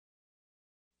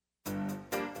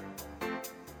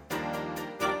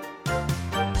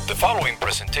following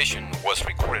presentation was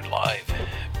recorded live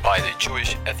by the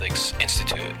Jewish Ethics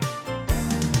Institute.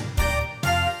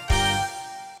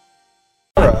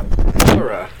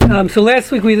 So last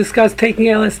week we discussed taking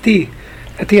LSD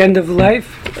at the end of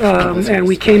life, and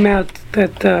we came out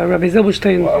that Rabbi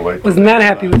Zilberstein was not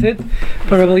happy with it,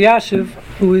 but Rabbi Yashiv,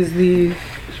 who is the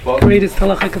greatest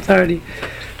halachic authority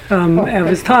of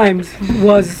his times,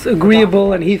 was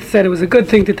agreeable, and he said it was a good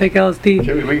thing to take LSD.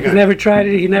 He's never tried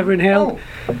it, he never inhaled,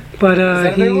 but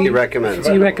he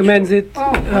recommends it.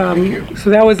 So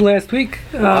that was last week.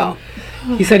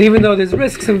 He said even though there's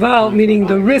risks involved, meaning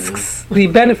the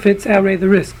benefits outweigh the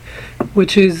risk,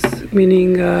 which is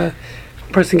meaning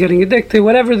person getting addicted,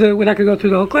 whatever we're not going to go through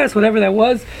the whole class, whatever that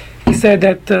was. He said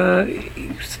that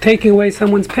taking away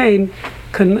someone's pain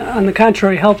can, on the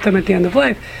contrary, help them at the end of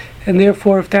life, and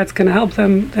therefore if that's going to help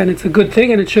them, then it's a good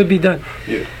thing and it should be done.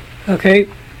 Yeah. Okay.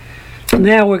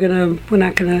 Now it's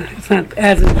not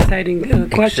as an exciting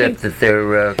question. Except that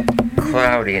they're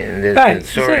cloudy and the right,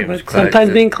 sensorium but is cloudy.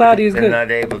 Sometimes being cloudy is they're good. They're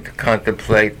not able to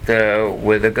contemplate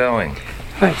where they're going.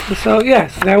 Right. So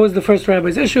yes, that was the first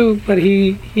rabbi's issue, but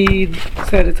he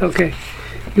said it's okay.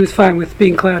 He was fine with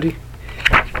being cloudy.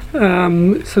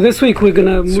 So this week we're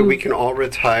gonna move. So we can all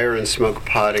retire and smoke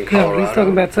pot in Colorado. No, he's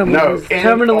talking about someone who's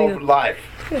terminally of life.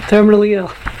 Terminally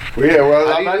ill. Yeah, well,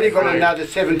 I've only got another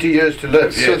 70 years to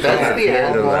live. So that's the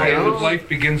end of life. The end of life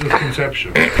begins with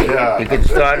conception. Yeah. You could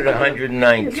start at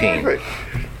 119. Exactly.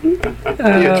 You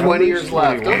have 20 years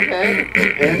left. Okay.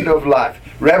 End of life.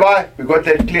 Rabbi, we got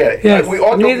that clear. Yes. We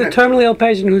are He's a terminally ill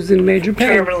patient who's in major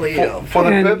pain. For the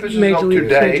And purposes of majorly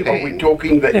today, major are we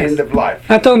talking the Yes. end of life?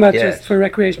 Not talking about Yes. just for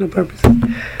recreational purposes.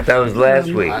 That was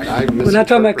last week. We're not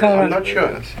talking about Colorado. I'm not sure.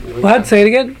 What? Say it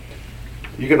again?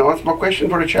 You can answer my question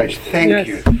for a change. Thank Yes.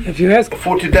 you. If you ask.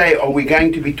 For today, are we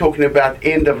going to be talking about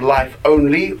end of life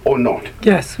only or not?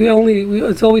 Yes.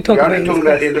 It's all we talk We're about. only talking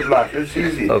about end of life. It's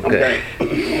easy. Okay.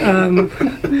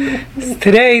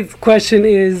 Today's question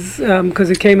is because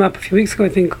it came up a few weeks ago. I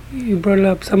think you brought it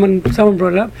up. Someone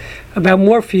brought it up about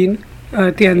morphine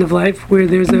at the end of life, where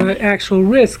there's an actual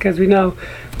risk, as we know,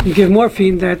 you give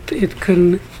morphine that it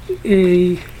can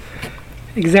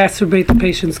exacerbate the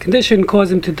patient's condition,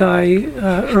 cause him to die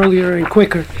earlier and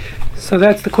quicker. So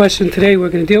that's the question today we're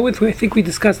going to deal with. I think we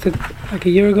discussed it like a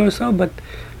year ago or so, but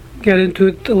get into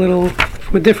it a little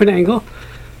from a different angle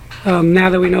now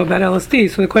that we know about LSD.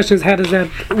 So the question is, how does that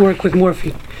work with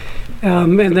morphine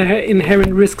and the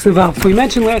inherent risks involved? So we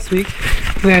mentioned last week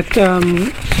that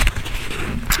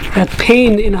that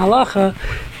pain in halacha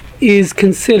is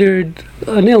considered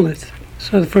an illness.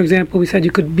 So, for example, we said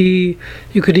you could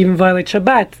even violate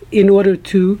Shabbat in order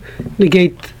to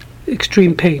negate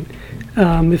extreme pain,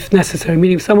 if necessary.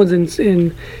 Meaning, if someone's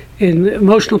in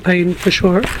emotional pain, for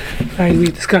sure. Right? We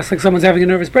discussed like someone's having a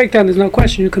nervous breakdown. There's no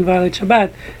question you can violate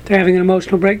Shabbat. They're having an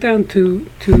emotional breakdown to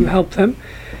help them,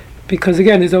 because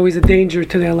again, there's always a danger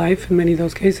to their life in many of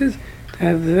those cases,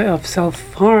 of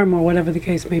self-harm or whatever the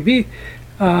case may be.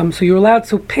 So you're allowed.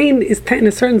 So pain is, in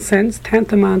a certain sense,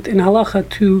 tantamount in halacha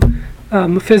to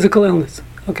physical illness.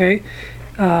 Okay,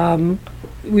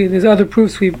 there's other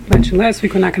proofs we mentioned last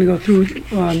week. We're not going to go through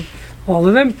all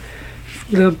of them.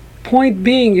 The point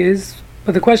being is,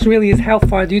 but the question really is, how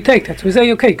far do you take that? So we say,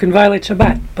 okay, you can violate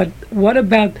Shabbat, but what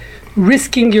about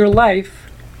risking your life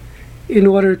in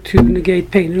order to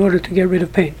negate pain, in order to get rid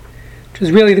of pain? Which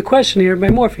is really the question here by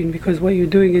morphine, because what you're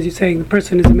doing is you're saying the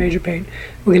person is in major pain.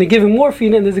 We're going to give him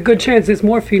morphine, and there's a good chance this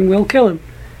morphine will kill him.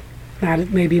 Not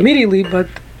maybe immediately, but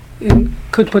it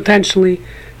could potentially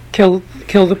kill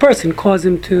the person, cause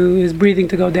him his breathing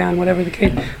to go down, whatever the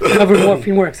case, however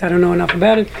morphine works. I don't know enough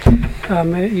about it.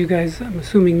 You guys, I'm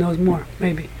assuming, knows more,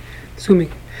 maybe.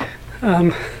 Assuming.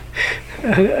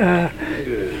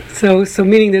 So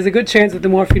meaning there's a good chance that the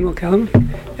morphine will kill him.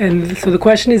 And so the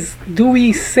question is, do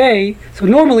we say, so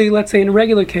normally, let's say in a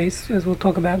regular case, as we'll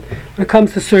talk about, when it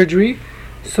comes to surgery,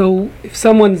 so if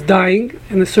someone's dying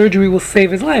and the surgery will save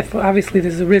his life, obviously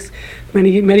there's a risk.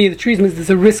 Many of the treatments,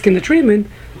 there's a risk in the treatment.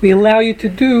 We allow you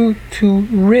to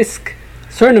risk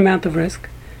a certain amount of risk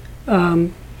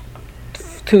of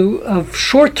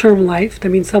short-term life. That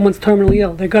means someone's terminally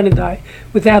ill, they're going to die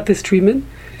without this treatment.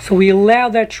 So we allow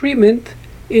that treatment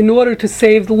in order to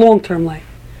save the long-term life.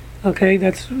 Okay,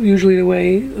 that's usually the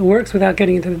way it works without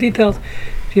getting into the details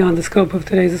beyond the scope of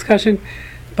today's discussion.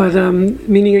 But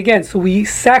meaning again, so we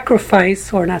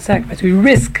sacrifice, or not sacrifice, we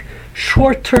risk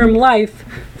short-term life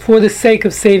for the sake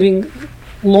of saving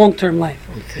long-term life.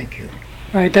 Oh, thank you.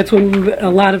 Right, that's what a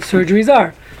lot of surgeries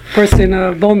are. First in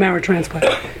a bone marrow transplant.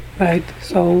 Right,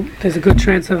 so there's a good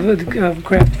chance of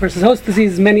graft versus host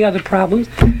disease, many other problems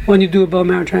when you do a bone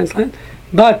marrow transplant.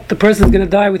 but the person is going to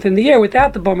die within the year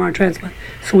without the bone marrow transplant.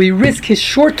 So we risk his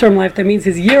short-term life, that means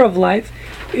his year of life,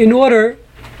 in order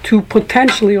to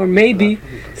potentially or maybe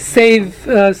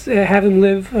have him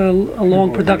live a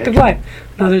long, productive life,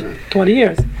 another 20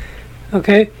 years.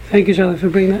 Okay? Thank you, Charlotte, for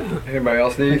bringing that up. Anybody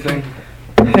else need anything?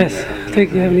 Yes. I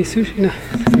think you have any sushi? No.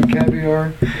 Some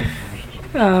caviar?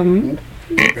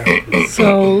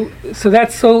 So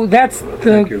that's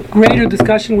the greater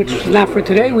discussion, which is not for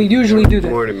today. We usually do that.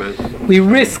 Morning, man. We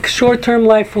risk short-term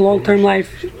life for long-term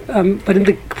life, but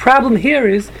the problem here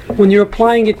is when you're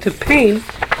applying it to pain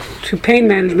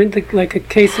management, like a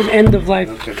case, an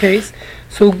end-of-life case.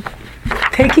 So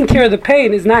taking care of the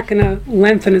pain is not going to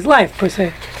lengthen his life per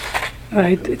se.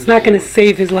 Right? It's not going to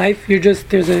save his life.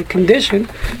 There's a condition.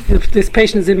 If this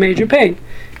patient is in major pain.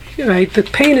 Right, the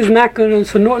pain is not going to.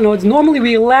 So normally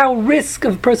we allow risk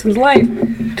of a person's life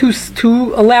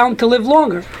to allow him to live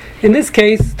longer. In this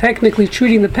case, technically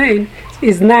treating the pain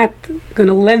is not going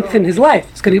to lengthen his life.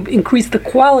 It's going to increase the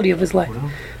quality of his life.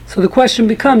 So the question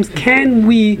becomes: can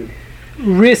we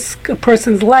risk a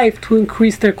person's life to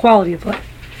increase their quality of life?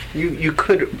 You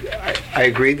could. I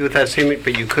agreed with that statement,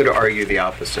 but you could argue the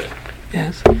opposite.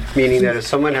 Yes. Meaning that if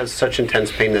someone has such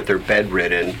intense pain that they're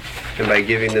bedridden, and by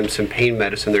giving them some pain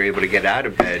medicine they're able to get out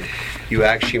of bed, you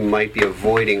actually might be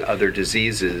avoiding other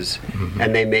diseases,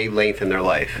 and they may lengthen their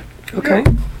life. Okay,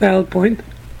 valid point.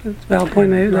 That's a valid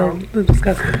point. Maybe they'll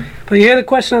discuss it. But you hear the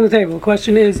question on the table. The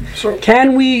question is,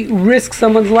 can we risk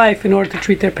someone's life in order to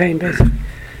treat their pain, basically?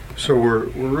 So we're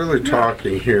really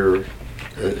talking here,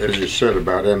 as you said,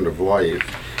 about end of life.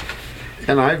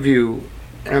 And I view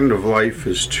end of life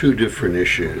as two different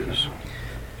issues.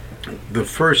 The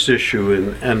first issue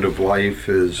in end of life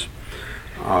is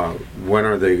when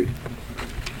are they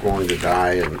going to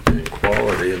die and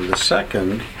quality. And the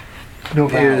second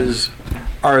is,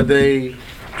 do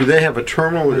they have a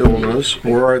terminal illness,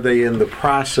 or are they in the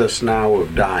process now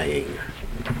of dying?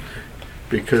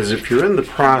 Because if you're in the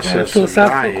process of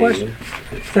dying... Question?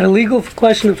 Is that a legal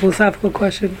question, a philosophical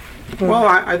question? Well,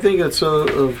 I think it's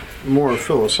a more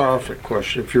philosophic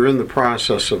question. If you're in the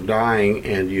process of dying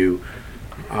and you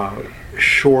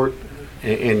short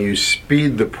and you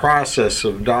speed the process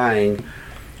of dying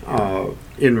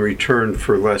in return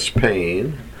for less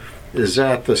pain, is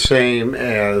that the same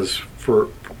as, for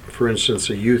instance,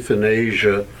 a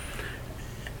euthanasia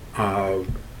a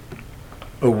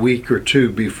week or two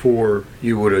before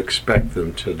you would expect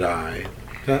them to die?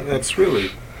 That's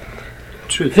really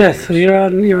two things. Yes, so you're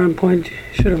on point. You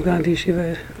should have gone to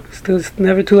yeshiva. Still, it's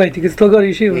never too late. You can still go to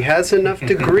yeshiva. He has enough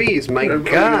degrees, my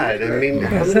God. I mean,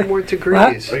 how many more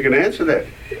degrees? I can answer that.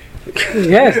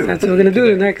 Yes, that's what we're going to do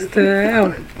the next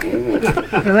hour.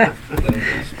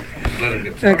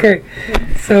 Okay,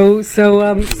 so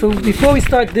before we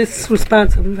start this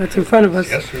response that's in front of us,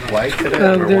 My wife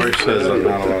says I'm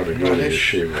not allowed to go to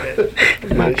yeshiva.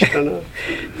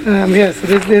 so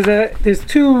there's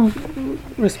two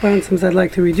responses I'd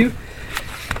like to read you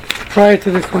prior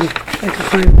to this one. I can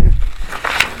find it there.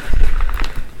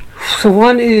 So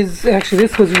one is, actually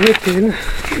this was written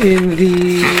in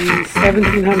the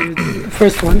 1700s, the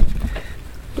first one.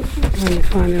 Let me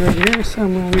find it right here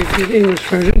somewhere. I'll read the English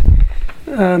version.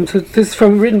 So this is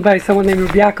written by someone named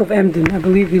Rabbi Yaakov Emden. I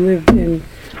believe he lived in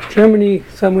Germany,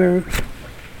 somewhere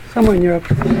in Europe,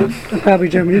 probably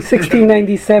Germany,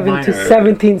 1697 to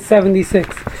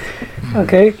 1776.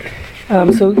 Okay.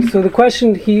 So the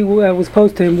question he was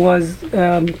posed to him was,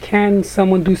 can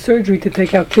someone do surgery to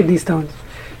take out kidney stones?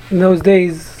 In those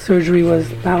days, surgery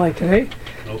was not like today.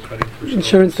 No cutting for stone.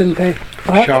 Insurance didn't pay.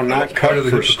 What? Shall not cut Part of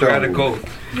the for Hippocratic stone. Oath.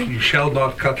 You shall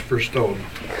not cut for stone.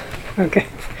 Okay.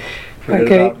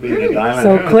 Okay.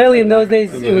 So clearly in those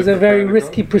days it was a very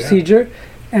risky procedure,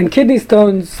 and kidney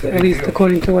stones, at least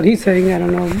according to what he's saying, I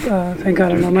don't know, thank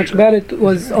God I don't know much about it,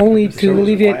 was only to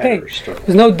alleviate pain.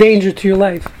 There's no danger to your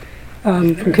life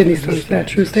from kidney stones. Is that a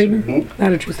true statement?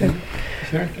 Not a true statement.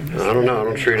 I don't know. I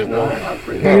don't treat it well.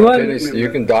 Anyone? You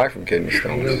can die from kidney They'll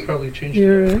stones. probably change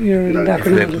You're an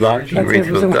endocrinologist. You read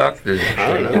That's the it. doctors,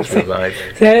 they survive.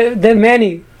 Then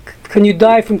Manny, can you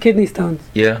die from kidney stones?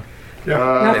 Yeah.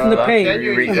 Not from the Can pain.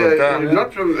 you,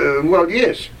 not from, well,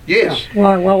 yes.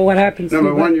 Well, what happens?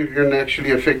 Number one, you're going to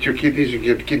actually affect your kidneys. You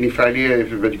get kidney failure,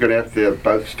 but you're going to have to have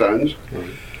both stones.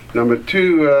 Number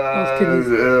two,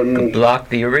 Block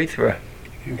the urethra.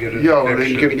 You get an yeah, well, then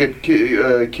you're infection. going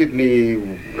to get kidney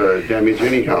damage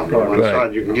anyhow. On one Right.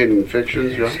 side, you can get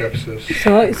infections, yeah.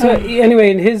 Sepsis. So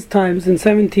anyway, in his times, in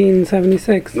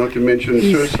 1776, Not to mention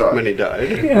suicide. When he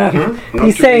died. Not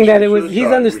he's to saying that mention it was. He's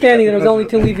suicide, understanding that it which was only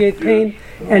to alleviate pain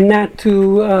and not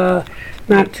to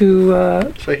not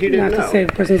to So he didn't not know. to save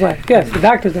a person's life. Yes, the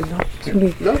doctors didn't know.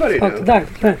 Somebody Nobody talked to knew. the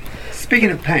doctors. Right.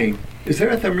 Speaking of pain, is there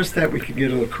a thermostat we could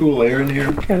get a little cool air in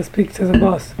here? Got to speak to the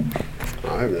boss.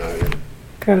 I have no idea.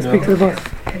 Got to speak to the boss.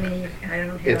 I mean, I don't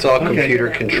have. It's all Okay. computer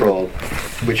controlled,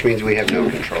 which means we have no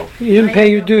control. You didn't pay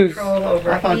your dues. Control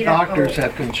over I thought heat doctors or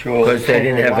have control. Because they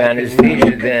didn't have over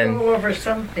anesthesia then, control over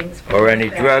some things. or any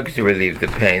drugs to relieve the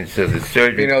pain, so the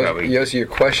surgery You know, probably... Yossi, your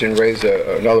question raised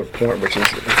another point, which is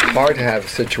it's hard to have a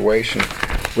situation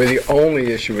where the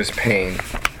only issue is pain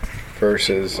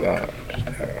versus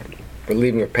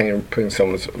relieving of pain and putting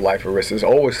someone's life at risk. There's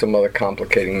always some other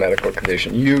complicating medical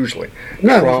condition, usually.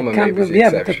 Trauma may be the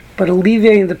exception. But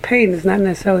alleviating the pain is not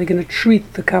necessarily going to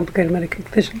treat the complicated medical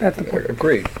condition. That's the point.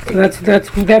 Agreed. So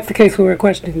that's the case we were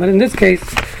questioning. But in this case,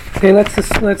 okay, let's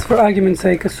for argument's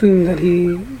sake assume that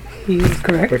he is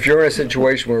correct. But if you're in a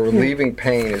situation where relieving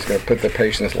pain is going to put the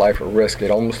patient's life at risk,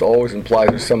 it almost always implies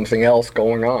there's something else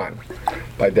going on,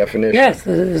 by definition. Yes,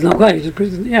 there's no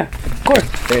question. Yeah, of course.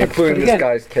 Including But this again,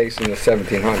 guy's case in the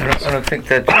 1700s. I don't think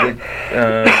that's a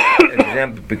good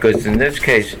example, because in this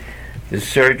case, the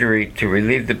surgery to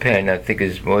relieve the pain, I think,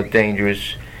 is more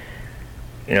dangerous,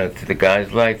 to the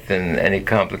guy's life than any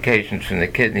complications from the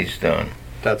kidney stone.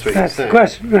 That's what he's That's the saying.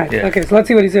 question, right? Yeah. Okay, so let's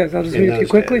see what he says. I'll just In read it to you those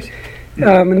quickly. days.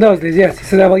 In those days, yes. He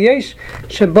says, "Aval yesh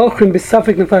shebochrim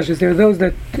b'safek nefashis." There are those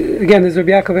that, again, there's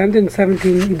Rabbi Yaakov Emden,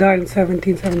 he died in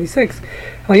 1776.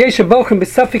 "Aval yesh shebochrim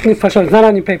b'safek nefashos." It's not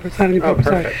on your paper. It's not on your Oh, paper.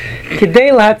 Sorry. perfect.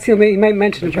 Kedei lahatzil. He might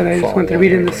mention it, but I just wanted to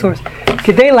read it in the source.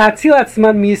 Kedei lahatzil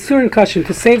atzman miyisur and kashin,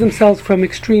 to save themselves from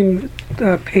extreme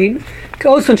pain.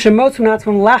 K'oson shemotzum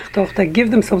natzman lachtoch, that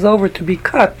give themselves over to be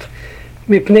cut.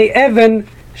 Mipnei even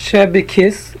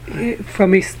shebekis,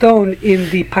 from a stone in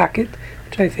the pocket,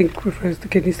 which I think refers to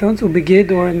kidney stones,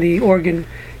 ubegid, or in the organ.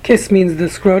 Kiss means the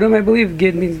scrotum, I believe.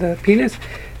 Gid means the penis.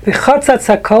 The chatzat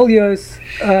hakolyos,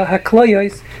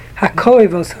 hakloyos,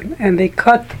 hakoevoson, and they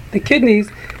cut the kidneys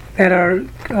that are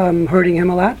hurting him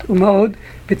a lot. Umaod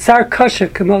bitzar kasha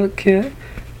kemaves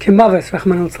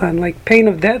rachman litzlan, like pain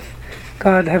of death.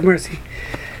 God have mercy.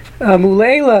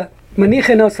 Uleila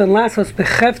manichenos and lasos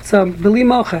becheftzam b'li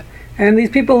mocha, and these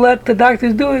people let the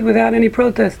doctors do it without any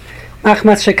protest.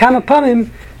 Achmas shekama pamim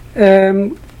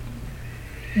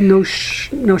no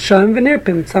shem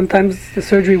v'nirpim. Sometimes the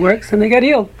surgery works and they get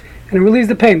healed and it relieves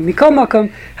the pain. Mikol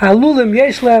makom halulim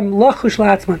yesh lem lachush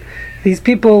la'atzman. These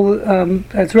people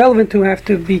that's relevant to have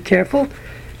to be careful.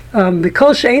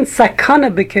 Because she'ain sakana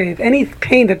b'kev, any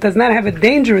pain that does not have a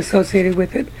danger associated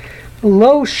with it,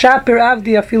 lo shaper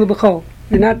avdi afilu b'chol.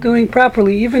 You're not doing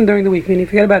properly even during the week. Meaning,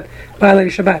 forget about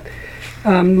violating Shabbat.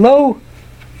 Lo,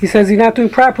 he says, you're not doing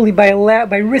properly by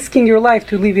risking your life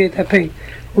to alleviate that pain.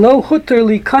 Lo hutter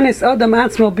li kanis adam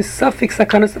atzmo b'safik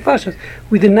sakanas nefashos.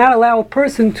 We did not allow a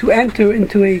person to enter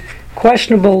into a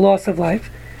questionable loss of life.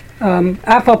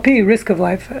 Afalpi, risk of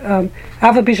life.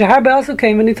 Afalpi shaharbe also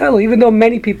came in Italy, even though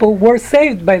many people were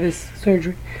saved by this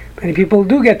surgery. Many people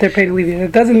do get their pain alleviated.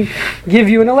 It doesn't give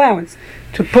you an allowance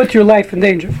to put your life in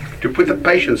danger. To put the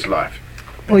patient's life.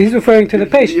 Well, he's referring to the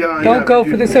patient. Don't go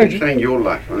for the surgery. You're saying your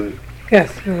life. Yes.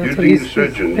 You're doing the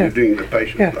surgeon. You're doing the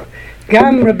patient's Yeah. life.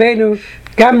 Gam Rabbeinu,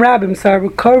 Gam Rabbim Saru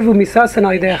Karvu Misasan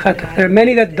Aidei Achatach. There are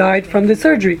many that died from the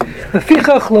surgery.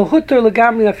 Lefichach lo hutter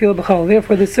legamri afil b'chol.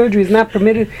 Therefore, the surgery is not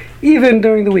permitted even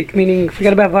during the week. Meaning,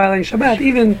 forget about violating Shabbat,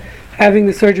 even having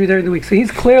the surgery during the week. So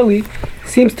he's clearly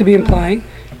seems to be implying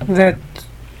that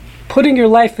putting your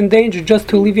life in danger just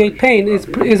to alleviate pain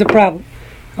is a problem.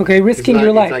 Okay, risking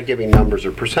your life. He's not giving numbers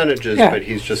or percentages, but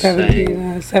he's just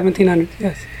saying. 1700.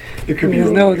 Yes. It could be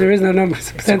There is no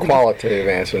numbers. It's a qualitative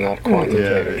answer, not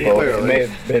quantitative. Yeah. Well, it may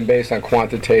have been based on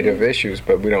quantitative issues,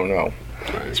 but we don't know.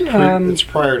 It's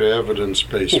prior to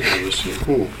evidence-based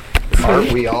medicine.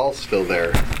 Aren't we all still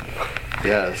there?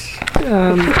 Yes.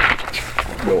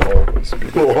 Will always be.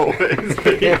 Will always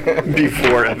be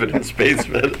before evidence-based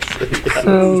medicine. Yes.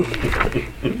 So,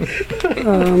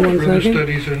 one Further second.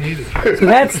 studies are needed. So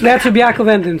that's Rabbi Yaakov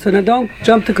Emden. So now don't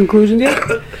jump to conclusions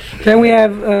yet. Then we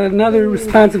have another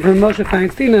response from Moshe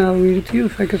Feinstein, and I'll read it to you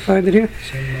if I can find it here.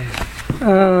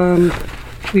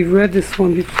 We've read this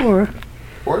one before.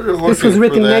 While you're This was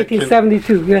looking written for in that,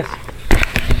 1972. Yes.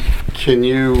 Can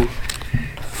you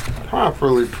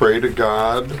properly pray to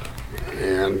God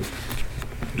and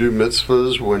do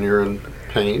mitzvahs when you're in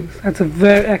pain? That's a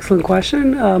very excellent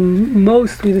question.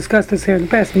 We discussed this here in the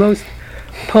past, most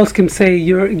poskim say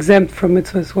you're exempt from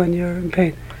mitzvahs when you're in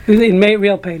pain.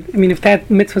 real pain. I mean, if that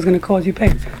mitzvah is going to cause you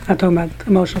pain, I'm not talking about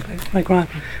emotional pain, like Ron.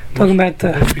 I'm talking about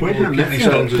People with kidney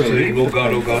stones that say, oh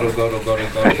God, oh God, oh God, oh God, oh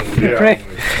God. pray.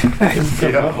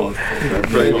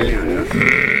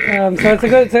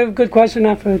 So it's a good question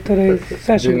now for today's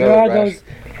session. There are those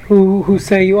who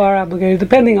say you are obligated,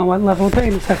 depending on what level of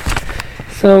pain, etc.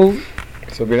 So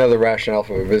it'd be another rationale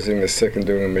for visiting the sick and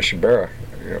doing a mishbera.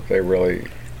 If they really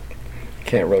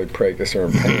can't really pray because they're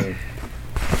in pain.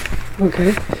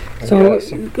 okay. So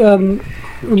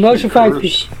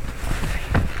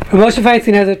Moshe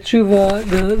Feinstein has a tshuva.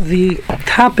 The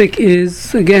topic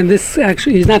is, again, this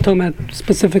actually, he's not talking about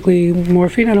specifically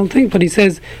morphine, I don't think, but he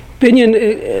says, Binyan,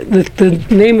 the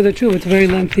name of the tshuva, it's a very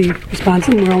lengthy response,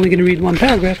 and we're only going to read one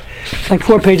paragraph. It's like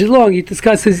 4 pages long. He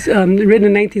discusses, written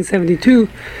in 1972,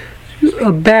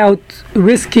 about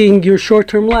risking your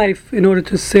short-term life in order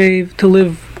to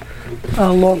live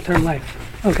a long-term life.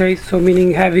 Okay, so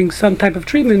meaning having some type of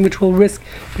treatment which will risk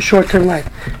your short-term life.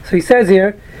 So he says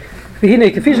here, he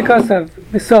says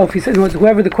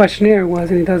whoever the questionnaire was,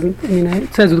 and he doesn't,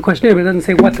 it says with the questionnaire, but it doesn't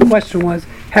say what the question was,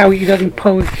 how he doesn't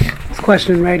pose this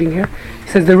question in writing here. He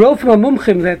says the role from a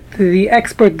mumchim, that the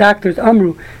expert doctors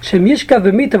amru shem yishka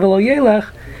v'mita v'lo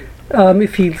yelach,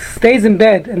 if he stays in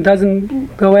bed and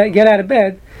doesn't get out of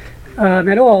bed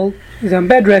at all, he's on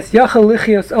bed rest, yachal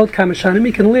lichios od kama shanim,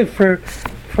 he can live for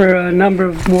a number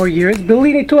of more years,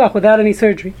 bilini tuach, without any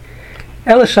surgery.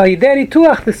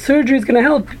 The surgery is going to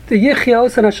help the Yichya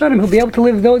Osan Hashanim. He'll be able to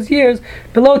live those years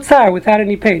below tsar, without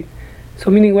any pain.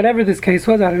 So meaning whatever this case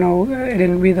was, I don't know, I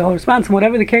didn't read the whole response,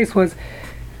 whatever the case was,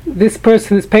 this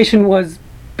patient was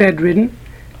bedridden,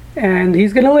 and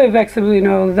he's going to live,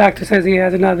 the doctor says he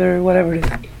has another, whatever it is,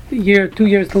 year, 2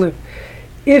 years to live.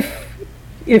 If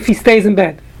he stays in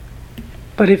bed.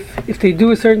 But if they do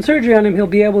a certain surgery on him, he'll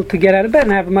be able to get out of bed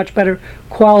and have a much better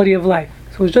quality of life.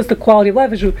 So it's just a quality of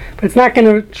life issue, but it's not going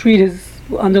to treat his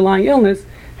underlying illness,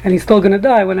 and he's still going to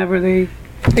die whenever they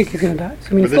think he's going to die.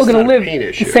 So he's still going to live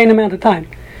the same amount of time.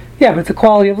 Yeah, but it's a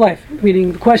quality of life.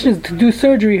 Meaning the question is to do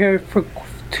surgery here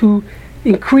to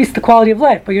increase the quality of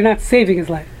life, but you're not saving his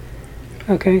life.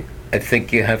 Okay? I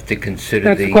think you have to consider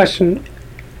that's the question.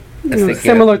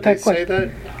 Similar type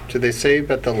question. Did they say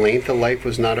that the length of life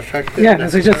was not affected? Yeah,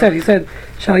 as I just said. He said,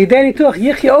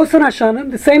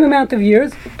 the same amount of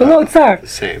years, below tsar. The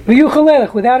same.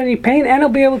 Without any pain, and he'll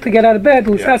be able to get out of bed,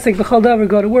 go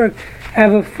to work,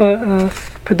 have a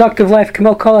productive life,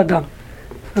 kamel kol adam.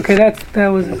 Okay, that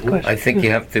was his question. I think you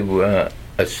have to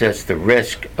assess the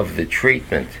risk of the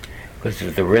treatment, because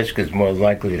if the risk is more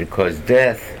likely to cause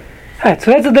death. Right,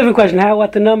 so that's a different question.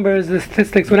 What the numbers, the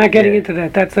statistics, we're not getting into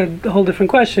that. That's a whole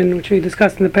different question, which we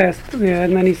discussed in the past. We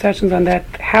had many sessions on that.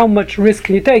 How much risk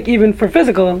can you take, even for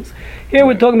physical illness? Here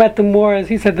we're talking about the more, as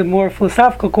he said, the more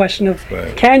philosophical question of,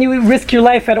 can you risk your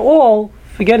life at all,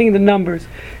 forgetting the numbers?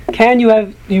 Can you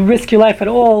risk your life at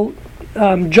all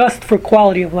just for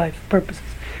quality of life purposes?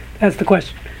 That's the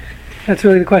question. That's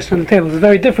really the question on the table. It's a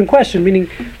very different question, meaning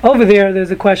over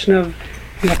there's a question of,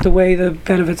 you have to weigh the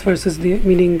benefits versus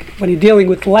meaning when you're dealing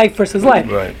with life versus life.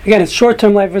 Right. Again, it's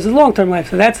short-term life versus long-term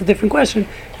life, so that's a different question,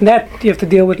 and that you have to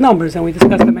deal with numbers, and we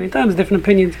discussed that many times, different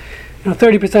opinions,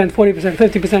 30%, 40%,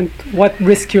 50%, what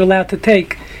risk you're allowed to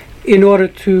take in order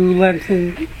to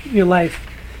lengthen your life,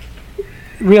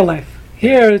 real life.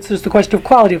 Here, it's just a question of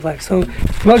quality of life. So,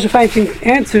 Moshe Feinstein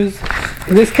answers,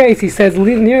 in this case, he says, he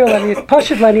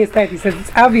says,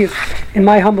 it's obvious, in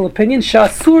my humble opinion,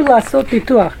 sha'asur la'asot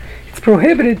nituach, it's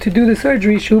prohibited to do the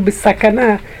surgery shu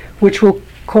b'sakana, which will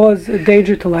cause a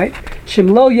danger to life.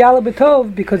 Shimlo yala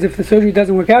b'tov, because if the surgery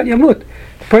doesn't work out, yamut.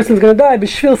 The person's going to die.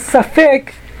 B'shvil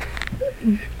safek,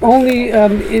 only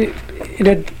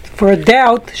for a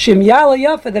doubt. Shim yala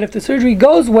yafa, that if the surgery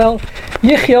goes well,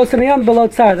 yichyo sanayam below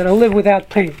tzar, that I'll live without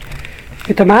pain.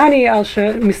 V'tamani al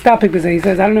mistapik b'zeh. He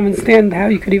says, I don't understand how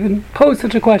you could even pose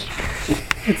such a question.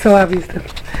 It's so obvious.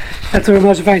 That's what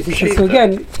Moshe Feinstein says. So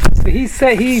again,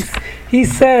 he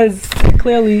says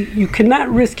clearly, you cannot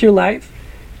risk your life.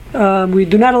 We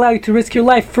do not allow you to risk your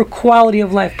life for quality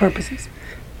of life purposes.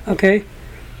 Okay?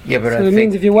 Yeah, but so it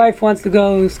means if your wife wants to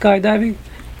go skydiving,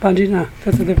 bungee, no,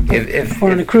 that's a different thing.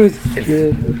 Or on a cruise,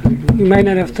 you might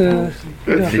not have to.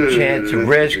 The chance of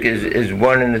risk is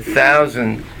 1 in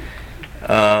 1,000.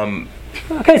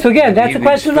 Okay, so again, that's a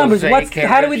question of numbers.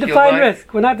 How do we define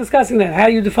risk? We're not discussing that. How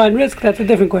do you define risk? That's a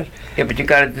different question. Yeah, but you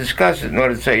got to discuss it in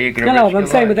order to say you're going to risk No, but I'm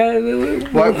saying,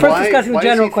 we're first discussing the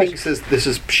general question. Why does he think this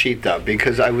is pshita?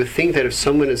 Because I would think that if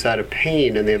someone is out of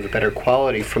pain and they have a better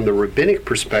quality, from the rabbinic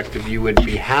perspective, you would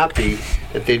be happy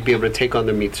that they'd be able to take on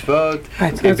the mitzvot.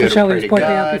 Right, so they'd that's be what able to Shelley pray was to pointing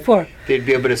out God, before. They'd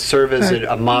be able to serve as Right.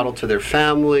 a model to their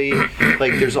family.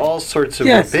 Like there's all sorts of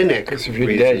Yes. rabbinic Because if you're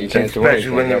dead, you reasons. can't do Especially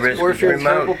anything. when the That's- risk Or if you're in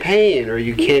terrible pain, or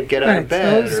you can't get out of Right.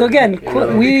 bed. So or, again, you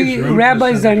know. we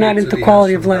rabbis are not into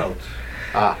quality of life.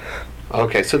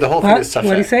 Okay, so the whole thing What? is What do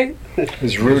you safek. say?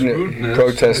 His rudeness,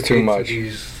 protests too much.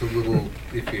 He's a little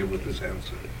iffy with his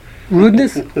answer.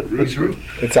 Rudeness? He's rude.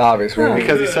 It's obvious. No.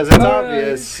 Because he says it's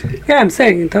obvious. Yeah, I'm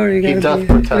saying in Torah you He gotta doth be,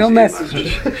 protest don't too mess.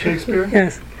 much. Shakespeare?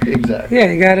 Yes. Exactly.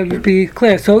 Yeah, you gotta be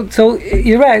clear. So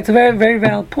you're right. It's a very, very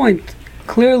valid point.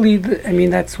 Clearly, I mean,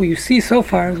 that's what you see so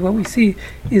far. Is what we see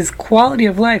is quality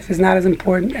of life is not as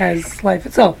important as life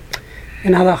itself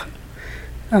in halakha.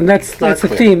 That's the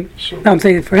clear. theme. No, I'm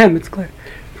saying it for him, it's clear.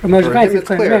 For Moshe For Feinstein, him, it's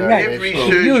clear. clear. Right, right. Every So you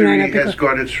and I surgery not has because-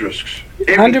 got its risks.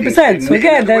 100%. So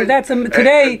again, that's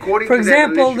today. According For to that,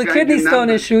 example, unless the you kidney guys do stone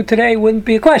numbers. issue today wouldn't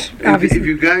be a question. If Obviously,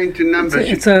 you go into numbers,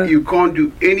 It's a- you can't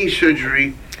do any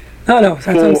surgery. no. That's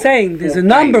what I'm saying. There's a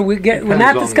number we get. We're not Depends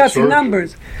on the discussing surgeon.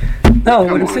 numbers. No,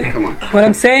 what I'm saying. Come on. What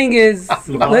I'm saying is,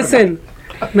 listen,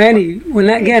 Manny. We're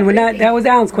not. That was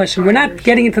Alan's question. We're not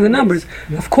getting into the numbers.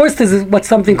 Of course, this is what's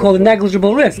something called a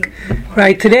negligible risk,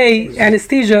 right? Today,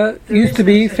 anesthesia used to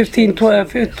be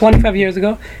 25 years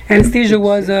ago. Anesthesia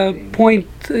was a point,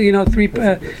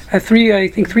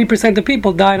 3% of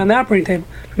people died on the operating table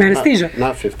from anesthesia.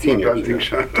 Not 15 I years don't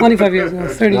think ago. so. 25 years ago,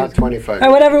 30 years Not ago. 25.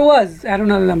 Whatever it was, I don't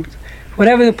know the numbers.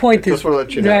 Whatever the point is, Just want to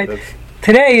let you know. right? That's,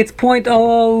 Today it's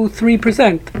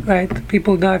 0.003%, right?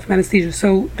 People die from anesthesia,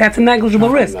 so that's a negligible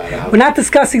risk. We're not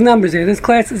discussing numbers here. This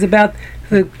class is about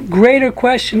the greater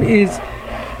question is: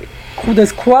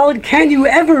 does quality? Can you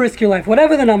ever risk your life,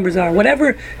 whatever the numbers are,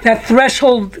 whatever that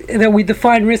threshold that we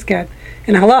define risk at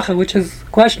in halacha, which is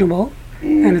questionable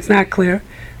and it's not clear,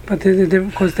 but there are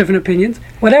of course different opinions.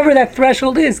 Whatever that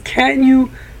threshold is, can you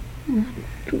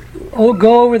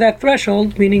go over that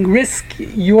threshold, meaning risk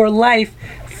your life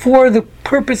for the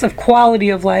purpose of quality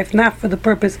of life, not for the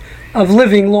purpose of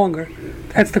living longer?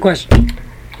 That's the question.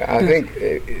 I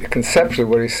think conceptually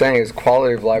what he's saying is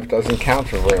quality of life doesn't count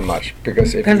for very much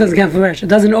because if That doesn't count for risk. It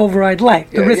doesn't override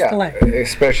life, the Yeah, risk yeah, to life.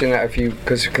 especially now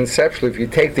because conceptually, if you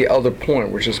take the other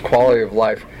point, which is quality of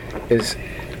life,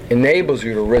 enables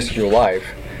you to risk your life,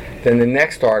 then the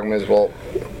next argument is, well,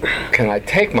 can I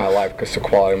take my life because the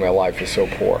quality of my life is so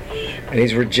poor? And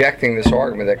he's rejecting this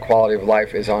argument that quality of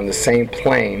life is on the same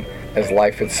plane as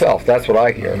life itself. That's what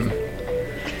I hear.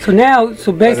 So now,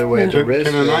 so by the way, basically, the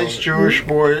risk. Can a nice Jewish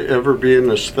boy ever be an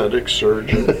aesthetic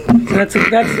surgeon? that's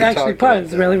actually part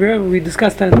of it. Really, we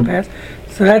discussed that in the past.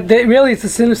 So that really it's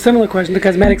a similar question to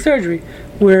cosmetic surgery,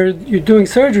 where you're doing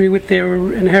surgery with their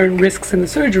inherent risks in the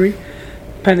surgery,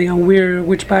 depending on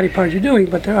which body part you're doing.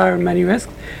 But there are many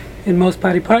risks in most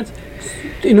body parts,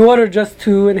 in order just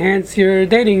to enhance your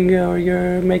dating or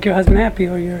make your husband happy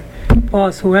or your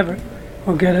boss, whoever,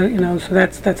 or get a So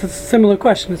that's a similar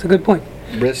question. It's a good point.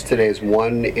 Risk today is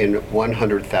 1 in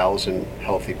 100,000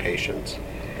 healthy patients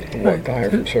What, dying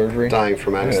from surgery? dying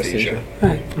from anesthesia.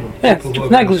 Right. Yes, it's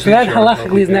negligible. So that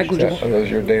halachically is negligible. Are those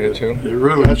your data too? It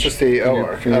really, That's just the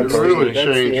OR. it really That's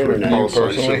the changed with internet. pulse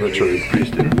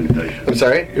oximetry. I'm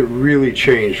sorry? It really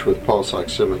changed with pulse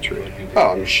oximetry.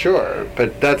 Oh, I'm sure,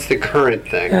 but that's the current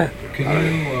thing. Yeah. Can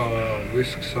you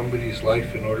risk somebody's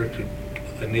life in order to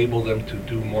enable them to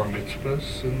do more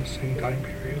mitzvahs in the same time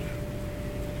period?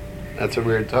 That's a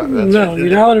weird talk. No, you're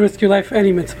not allowed to risk your life for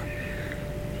any mitzvah.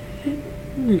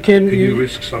 You can. Can you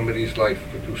risk somebody's life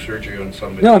to do surgery on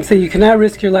somebody? No, I'm saying you cannot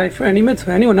risk your life for any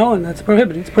mitzvah. Anyone knowing that's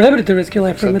prohibited. It's prohibited to risk your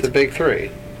life for a Except the mitzvah. big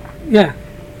three. Yeah,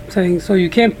 I'm saying so you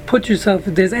can't put yourself.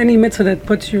 If there's any mitzvah that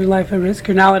puts your life at risk,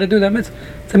 you're not allowed to do that mitzvah.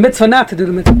 It's a mitzvah not to do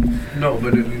the mitzvah. No,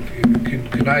 but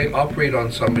can I operate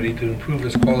on somebody to improve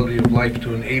his quality of life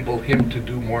to enable him to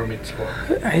do more mitzvah?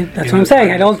 That's what I'm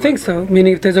saying. I don't think so.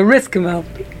 Meaning, if there's a risk involved,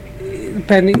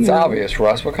 depending. It's obvious,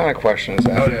 Russ. What kind of question is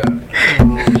Oh that? yeah.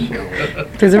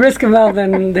 If there's a risk involved,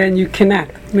 then you cannot.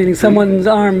 Meaning, someone's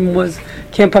arm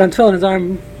can't put on tefillin. His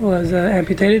arm was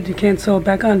amputated. You can't sew it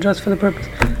back on just for the purpose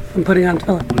of putting on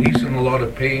tefillin. Well, he's in a lot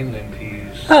of pain and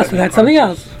he's. Oh, so that's something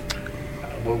else.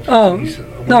 Well, Oh,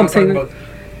 no, I'm saying that-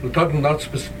 we're talking not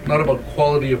about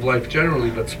quality of life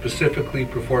generally, but specifically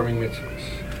performing mitzvahs.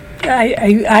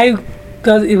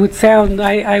 It would sound.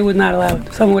 I would not allow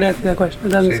it. Someone would ask me that question. It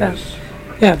doesn't Same sound. as-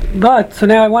 Yeah, but so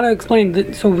now I want to explain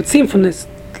that. So it would seem from this,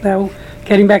 now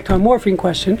getting back to our morphine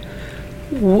question,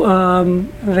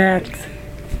 that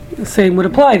the same would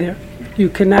apply there. You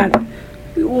cannot.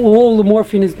 All the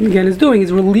morphine is doing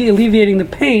is alleviating the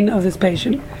pain of this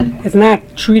patient. It's not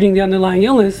treating the underlying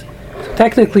illness. So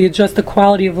technically, it's just a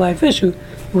quality of life issue.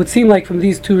 It would seem like from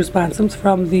these two responses,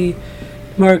 from the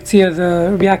Mark Tzia,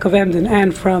 the Rabbi Yaakov Emden,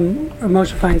 and from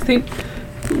Moshe Feinstein,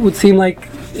 it would seem like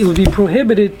it would be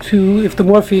prohibited to, if the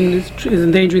morphine is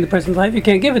endangering the person's life, you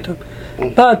can't give it to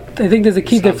him. But I think there's a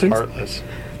key difference. Heartless.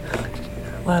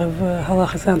 A lot of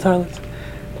halacha sounds heartless.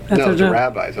 That's No, our the job.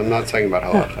 rabbis. I'm not talking about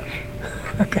halacha.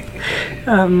 Okay.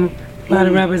 A lot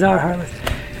of rabbis are heartless.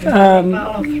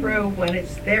 Follow through when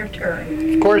it's their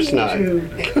turn. Of course not.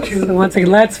 So once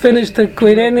again, let's finish the.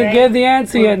 We didn't give the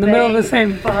answer yet in the middle of the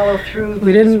same. Follow through.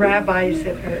 We didn't- These rabbis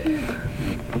that are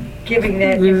giving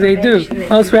that They do. information that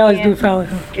Most you rabbis do can't follow.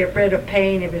 get rid of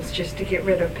pain if it's just to get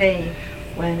rid of pain.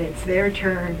 When it's their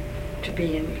turn to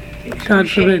be in God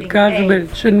forbid. God pain,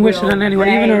 forbid. Shouldn't wish it will on anyone,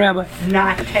 even a they rabbi.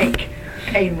 Not take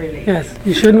pain relief. Yes,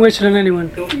 you shouldn't wish it on anyone,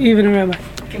 even a rabbi.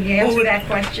 Can you answer that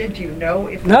question? Do you know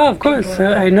if? No, of course.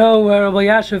 I know Rabbi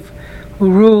Yashiv, who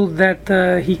ruled that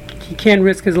he can't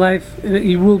risk his life.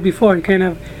 He ruled before he can't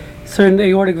have certain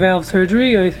aortic valve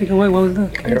surgery. I think. What was the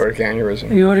Aortic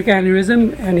aneurysm. aortic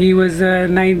aneurysm? And he was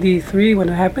 93 when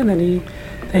it happened. And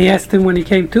they asked him when he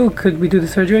came to, could we do the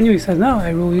surgery on you? He said, no,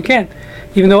 I rule you can't.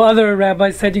 Even though other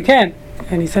rabbis said you can,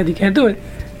 and he said he can't do it.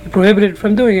 He prohibited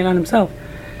from doing it on himself.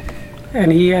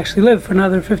 And he actually lived for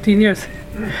another 15 years.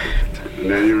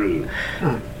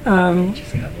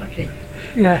 Just got lucky.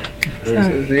 Yeah.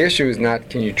 The issue is not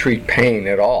can you treat pain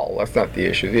at all. That's not the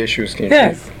issue. The issue is can you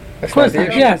Yes. treat. Of That's course not the not.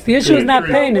 issue. Yes, the issue is not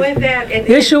pain. With that,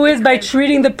 The issue is by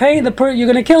treating the pain, you're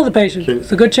going to kill the patient.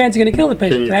 It's a good chance you're going to kill the Can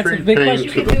patient. you That's a treat big pain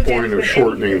question. to the point of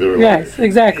shortening their life? Yes,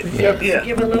 exactly.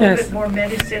 give a little Yes. bit more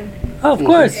medicine. Oh, of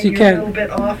course and you you're a little can.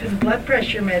 bit off in blood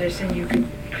pressure medicine, you could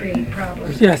create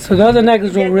problems. Yes, so those are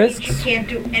negligible That means risks. you can't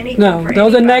do anything No, for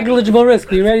those are anybody. negligible risks.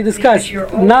 We already discussed. Because you're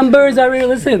always- Numbers are,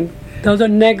 listen, those are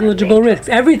negligible risks.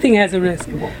 Everything has a risk.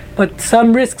 But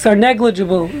some risks are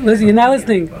negligible. Listen, you're not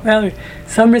listening, Valerie.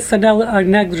 Some risks are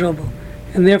negligible.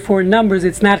 And therefore, in numbers,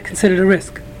 it's not considered a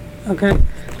risk. Okay?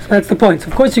 So that's the point. So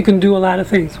of course, you can do a lot of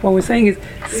things. What we're saying is,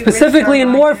 specifically in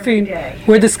risk our lives morphine, every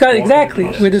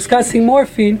day. we're discussing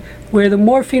morphine, where the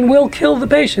morphine will kill the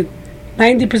patient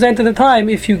 90% of the time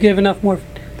if you give enough morphine.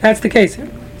 That's the case here.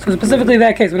 So specifically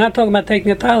that case. We're not talking about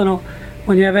taking a Tylenol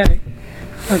when you have headache.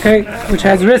 Okay? Which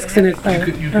has risks in it.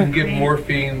 You can give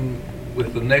morphine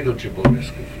with a negligible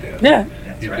risk of death. Yeah.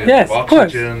 You can Yes, give of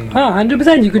course. oxygen.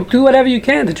 100%. You can do whatever you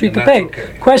can to treat And the that's pain.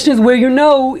 okay. Question is where you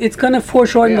know it's going to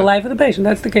foreshorten the Yeah. life of the patient.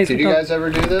 That's the case. Did we're you talking. guys ever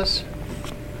do this?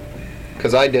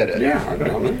 Because I did it. Yeah, I've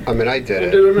done it. I mean, I did I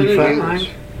it. did it many We- times.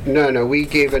 No, we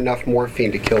gave enough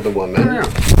morphine to kill the woman Yeah.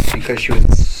 because she was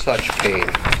in such pain.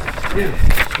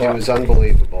 It was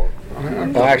unbelievable.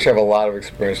 I actually have a lot of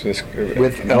experience with this.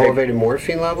 With elevated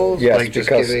morphine levels? Yes, like just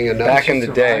because giving enough? back in the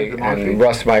day, survive the morphine? and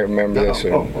Russ might remember this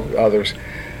and others,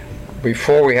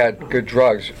 before we had good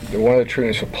drugs, one of the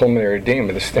treatments for pulmonary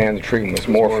edema, the standard treatment was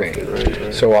morphine.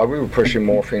 right. So we were pushing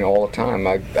morphine all the time.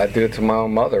 I did it to my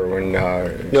own mother when.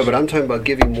 No, but I'm talking about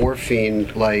giving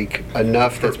morphine like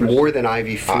enough that's more than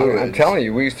IV fluid. I'm telling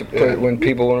you, we used to put Yeah. when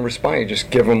people wouldn't respond, you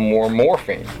just give them more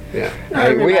morphine. Yeah.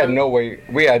 We had no way.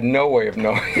 We had no way of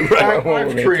knowing when we were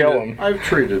going to kill them. I've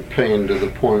treated pain to the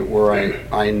point where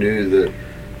I knew that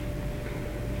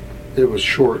it was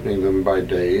shortening them by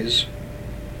days.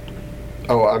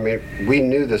 Oh, I mean, we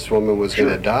knew this woman was going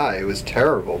to die. It was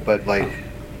terrible, but like,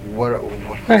 what?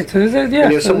 Right, so this is, yeah.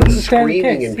 And if so someone's this is standard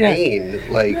screaming case, in yeah.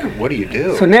 pain, like, what do you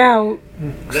do? So now,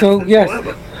 so yes,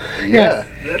 yeah.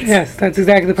 yes, that's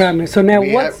exactly the problem. So now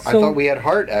I what's thought so we had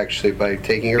heart actually by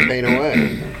taking her pain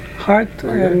away. heart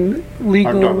and I've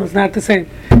legal done is it. not the same,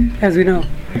 as we know.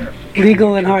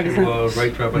 Legal and heart is not.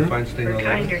 Right, Rabbi Feinstein? We're on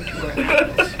that? kinder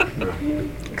to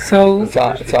her. So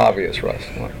It's obvious, Russ.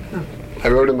 I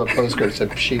wrote him a postcard that said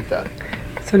Pshita.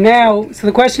 So now, so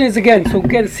the question is again, so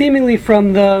again, seemingly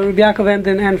from the Rabbi Yaakov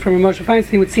Emden and from Moshe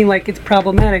Feinstein, it would seem like it's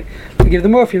problematic to give the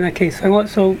morphine in that case.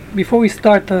 So before we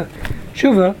start the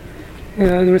tshuva, the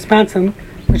responsum,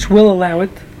 which will allow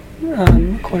it,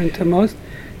 according to most,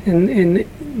 in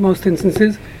most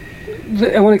instances,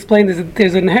 I want to explain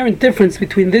there's an inherent difference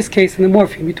between this case and the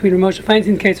morphine, between Moshe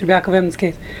Feinstein's case and Rabbi Yaakov Emden's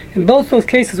case. In both those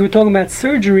cases, we're talking about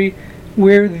surgery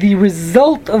where the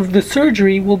result of the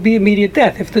surgery will be immediate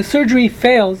death. If the surgery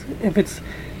fails, if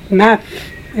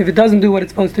it doesn't do what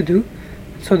it's supposed to do,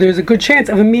 so there's a good chance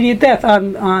of immediate death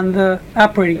on the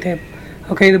operating table.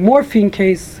 Okay, the morphine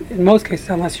case, in most cases,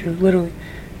 unless you're literally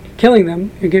killing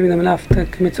them, you're giving them enough to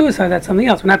commit suicide, that's something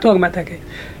else. We're not talking about that case.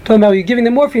 We're talking about you're giving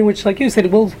them morphine, which, like you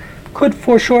said, could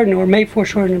foreshorten or may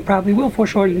foreshorten and probably will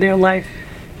foreshorten their life.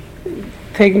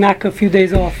 Knock a few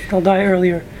days off, they'll die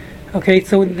earlier. Okay,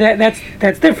 so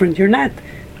that's different. You're not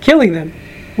killing them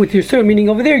with your surgery, meaning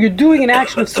over there you're doing an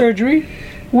action of surgery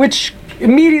which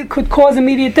could cause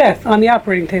immediate death on the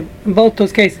operating table in both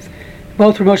those cases,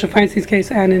 both for Moshe Feinstein's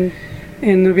case and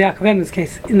in Rabbi Yaakov Emden's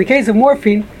case. In the case of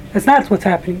morphine, that's not what's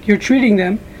happening. You're treating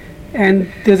them,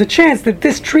 and there's a chance that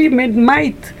this treatment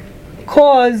might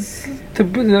cause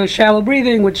the shallow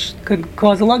breathing, which could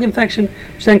cause a lung infection,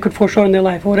 which then could foreshorten their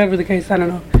life, or whatever the case. I don't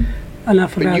know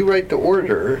enough about. But you write the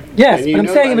order. Yes, but I'm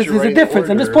saying there's a difference.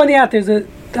 I'm just pointing out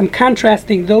I'm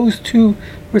contrasting those two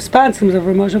responses of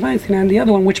Moshe Feinstein and the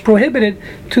other one, which prohibited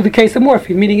to the case of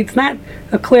morphine, meaning it's not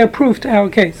a clear proof to our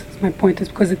case. That's my point, is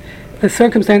because the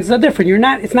circumstances are different.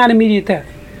 It's not immediate death.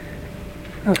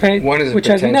 Okay? One is which,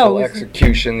 potential as you know,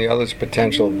 execution, the other is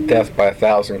potential death by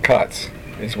 1,000 cuts.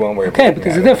 Is one way. Okay, but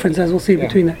there's a difference, as we'll see,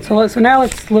 between that. So now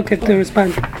let's look at the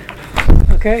response.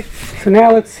 Okay? So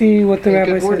now let's see what the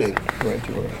rabbi says. Right,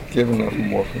 you were given enough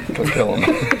morphine to kill him.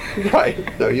 Right.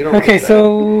 No, you don't. Okay,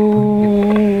 so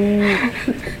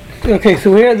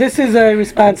this is a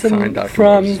response from. Am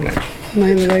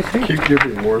I in the right thing? Keep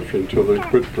giving morphine until they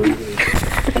quit breathing.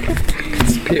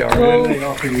 It's PR. And they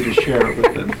offer you to share it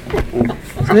with them.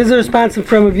 So this is a response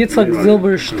from Yitzhak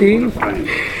Zilberstein.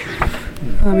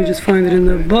 Let me just find it in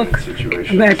the book.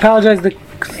 I apologize,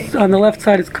 on the left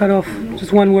side it's cut off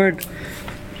just one word,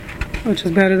 which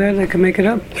is better than I can make it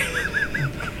up.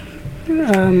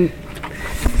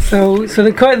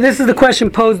 This is the question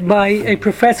posed by a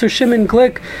Professor Shimon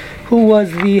Glick, who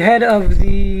was the head of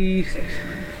the,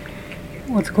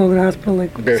 what's it called in the hospital?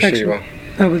 Beersheba.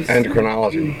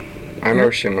 Endocrinology. I know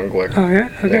Shimon Glick. Oh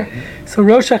yeah? Okay. Yeah. So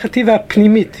Rosh HaChativa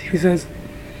Pnimit, he says.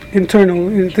 Internal.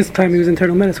 This time he was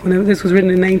internal medicine. This was written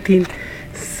in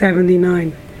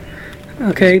 1979.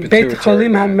 Okay, Beit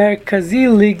Cholim HaMerkazi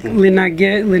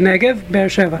L'Negev, Be'er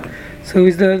Sheva. So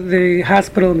he's the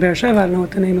hospital in Be'er Sheva. I don't know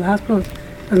what the name of the hospital is.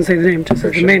 Doesn't say the name. Just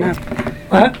says the main hospital.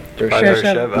 What? Be'er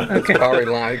Sheva. Okay.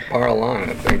 Bar-Ilan,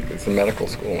 I think. It's a medical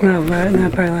school. No,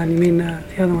 not Bar-Ilan. You mean the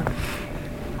other one.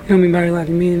 You don't mean Bar-Ilan.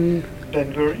 You mean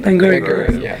Ben Gurion. Ben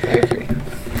Gurion. Yeah, thank you.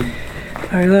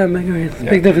 Bar-Ilan, Ben Gurion. There's a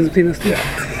big difference between those two. Yeah.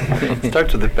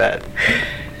 Starts with a bet.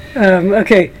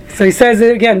 Okay, so he says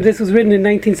again, this was written in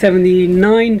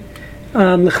 1979.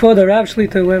 L'chvod Rav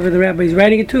Shlita, whoever the rabbi is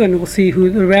writing it to, and we'll see who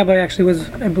the rabbi actually was,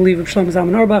 I believe, of Shlomo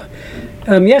Zalman Auerbach.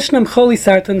 Yeshnam Choli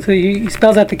Sartan, so he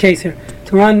spells out the case here.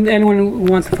 To run anyone who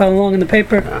wants to follow along in the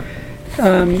paper,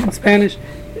 in Spanish.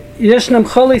 Yeshnam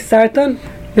Choli Sartan,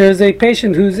 there's a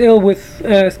patient who's ill with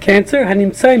cancer,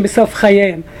 Hanimtzaim B'sof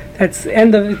Chayim. It's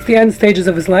the end stages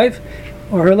of his life,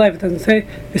 or her life, it doesn't say.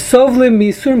 V'sovlim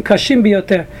misurim kashim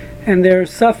biyoter, and they're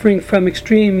suffering from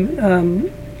extreme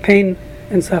pain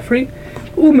and suffering.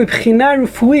 U'mibchina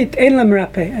rufuit ein la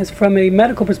merape, as from a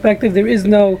medical perspective, there is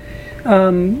no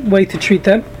way to treat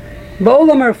them.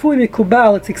 Ba'olam harfui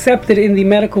mikubal, it's accepted in the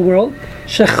medical world.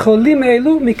 Shecholim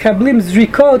elu mikablim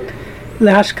zrikot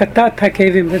lehashkatat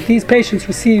hakevim, that these patients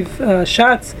receive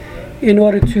shots in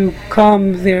order to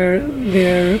calm their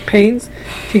pains.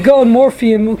 Kigon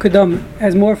morphine ukadam,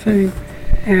 as morphine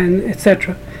and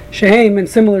etc. Shehem and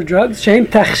similar drugs. Shehem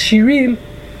tachshirim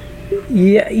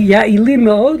ya'ilim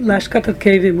me'od lashkatat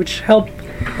kevim, which help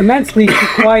immensely to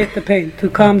quiet the pain, to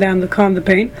calm the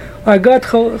pain. Or got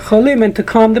cholim, and to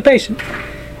calm the patient.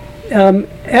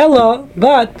 Ella,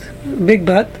 but, big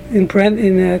but, in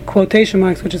quotation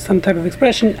marks, which is some type of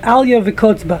expression, alya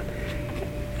v'kotzba.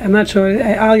 I'm not sure.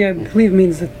 Alya, I believe,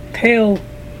 means the tail,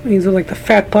 means like the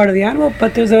fat part of the animal,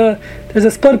 but there's a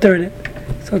splinter in it.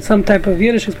 So it's some type of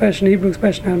Yiddish expression, Hebrew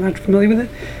expression. I'm not familiar with it.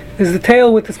 There's the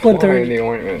tail with the splinter in the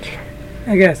ointment.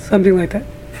 I guess something like that.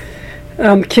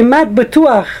 Kimat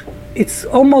betuach, it's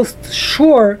almost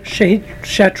sure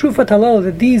she'atrufat halal,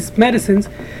 that these medicines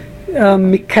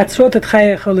mikatzrot et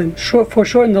chaye cholim,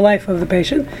 foreshorten the life of the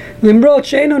patient. Limrot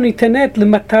she'eno nitenet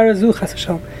lematara zu chas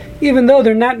v'shalom, even though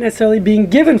they're not necessarily being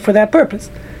given for that purpose.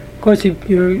 Of course,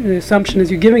 your assumption is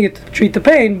you're giving it to treat the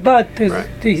pain, but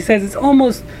he says it's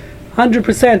almost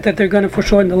 100% that they're going to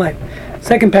foreshorten the life.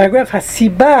 Second paragraph,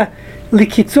 hasiba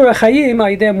likitzur hachayim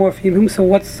aideh morphine. So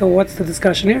what's the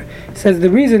discussion here? It says the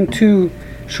reason to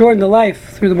shorten the life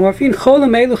through the morphine.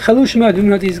 Cholam elu chalush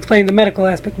me'od. He's explaining the medical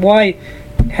aspect,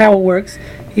 how it works.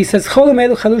 He says cholam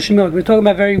elu chalush me'od. We're talking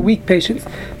about very weak patients.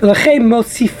 V'lachei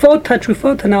mosifot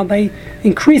hatrufot, and now by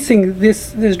increasing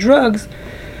this drugs,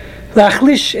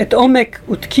 lachlish et omek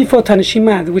utkifot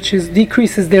haneshima, which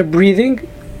decreases their breathing,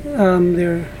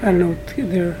 their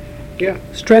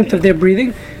strength of their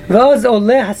breathing. V'az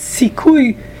oleh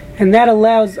hasikui, and that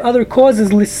allows other causes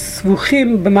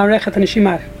lisvuchim b'marechet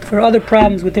haneshima, for other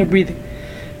problems with their breathing.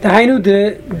 Dahainu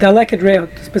the daleket reot,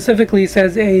 specifically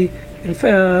says an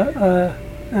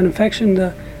infection,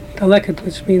 the daleket,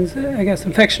 which means I guess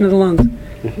infection of the lungs.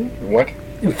 What?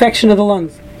 infection of the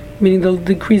lungs, meaning the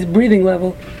decreased breathing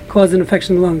level caused an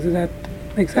infection of the lungs. Does that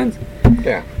make sense?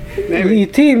 Yeah.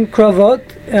 Li'itim krovot,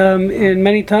 and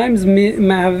many times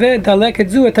ma'aveh daleket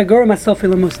zu et hagorem hasofi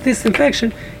lemos. This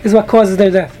infection is what causes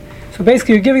their death. So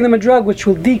basically, you're giving them a drug which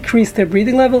will decrease their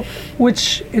breathing level,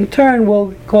 which in turn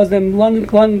will cause them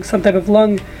some type of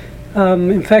lung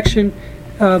infection,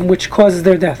 which causes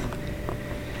their death.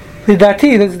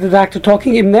 Lidati, this is the doctor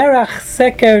talking. Im nerach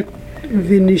seker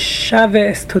v'nishave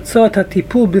es totzot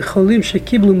hatipul b'cholim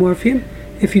shekiblu morphine.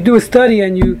 If you do a study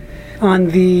and you on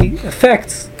the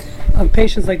effects of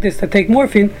patients like this that take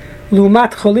morphine,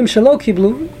 lumat cholim shelo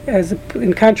kiblu, as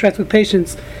in contrast with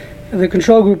patients, the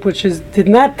control group which did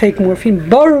not take morphine,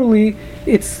 barely,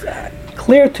 it's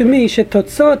clear to me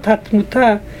shetotzot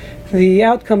hatmuta, the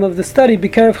outcome of the study,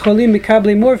 b'karev cholim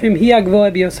mikable morphine hi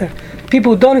agvoa b'yoser.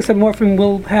 People who don't accept morphine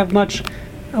will have much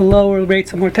lower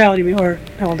rates of mortality, or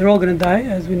well, they're all going to die,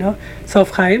 as we know,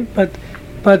 sof chaim, but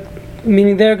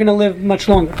meaning they're going to live much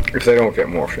longer. If they don't get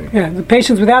morphine. Yeah, the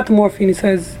patients without the morphine, he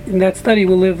says, in that study,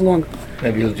 will live longer.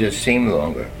 Maybe you'll just seem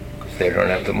longer because they don't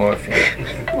have the morphine.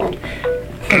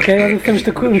 Okay, let me finish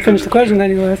the question,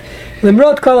 then you'll ask.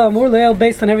 Limrod kol ha'amur le'el,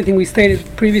 based on everything we stated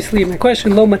previously in my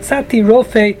question, lo matzati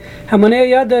rofei hamoneh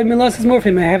yada milas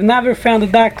morphine. I have never found a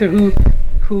doctor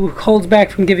who holds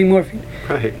back from giving morphine.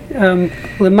 Right.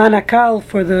 Lemanakal,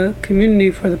 for the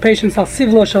community, for the patients, al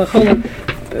sivlo shel cholim,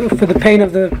 for the pain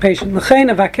of the patient. L'chein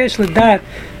avakesh ledat,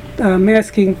 I'm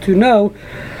asking to know,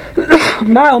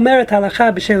 ma omeret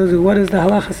halacha b'shel hazu. What does the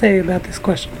halacha say about this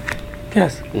question?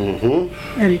 Yes.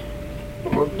 Mm-hmm. Eddie.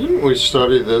 Well, didn't we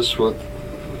study this with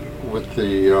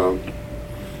the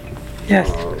Yes.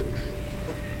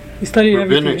 We studied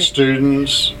rabbinic everything.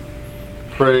 students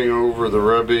praying over the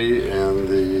Rebbe, and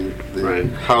the Right.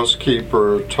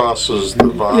 housekeeper tosses the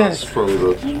vase Yes. from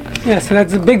the... Yeah, so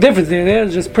that's a big difference there. They're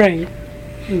just praying.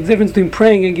 The difference between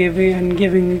praying and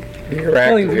giving You're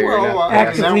active here. Well, and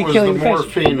actively that was killing the the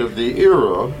patient. morphine of the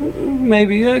era.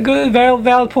 Maybe a good, very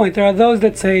valid point. There are those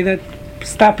that say that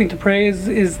stopping to pray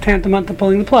is tantamount to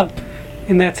pulling the plug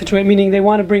in that situation, meaning they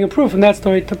want to bring a proof in that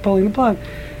story to pulling the plug.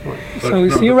 So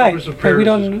you're right. The purpose of But prayer we is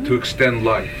don't. to extend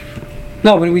life.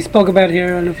 No, but we spoke about it here. I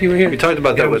don't know if you were here. We talked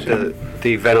about that with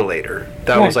the ventilator.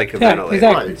 That was like a ventilator.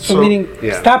 Exactly. Right, So, so- meaning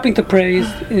Yeah. stopping to pray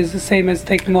is the same as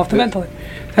taking them off the ventilator.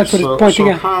 That's what So- it's pointing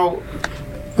so out. how...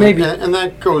 Maybe. And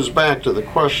that goes back to the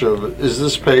question of, is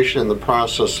this patient in the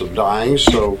process of dying?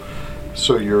 So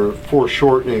you're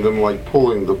foreshortening them, like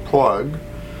pulling the plug,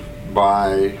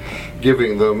 by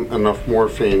giving them enough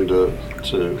morphine to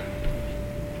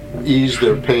ease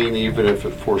their pain, even if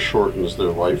it foreshortens their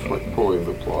life, like pulling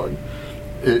the plug.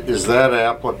 Is that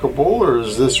applicable, or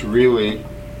is this really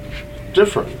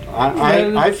different?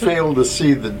 I fail to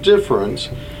see the difference.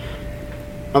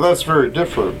 Now that's very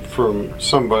different from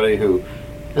somebody who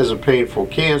has a painful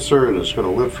cancer and is going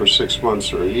to live for 6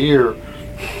 months or a year,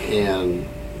 and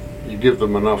you give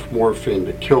them enough morphine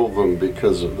to kill them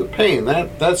because of the pain.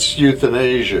 That's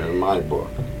euthanasia in my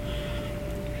book,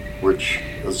 which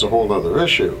is a whole other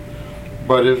issue.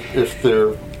 But if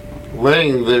they're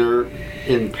laying there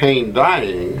in pain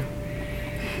dying,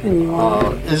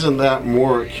 isn't that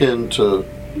more akin to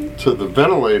the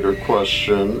ventilator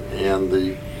question and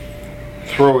the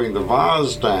throwing the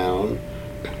vase down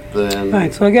than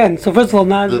Right. So again, first of all,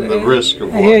 not the risk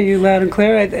of I hear life? you loud and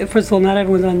clear. First of all, not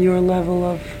everyone's on your level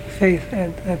of faith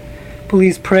that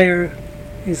believes prayer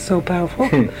is so powerful.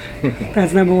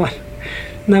 That's number one.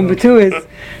 Number two is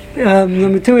there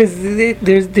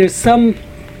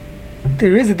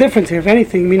is a difference here, if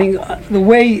anything. Meaning the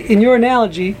way in your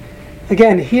analogy,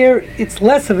 again, here it's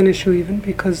less of an issue even,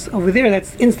 because over there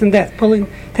that's instant death.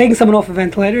 Taking someone off a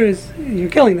ventilator you're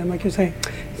killing them, like you're saying.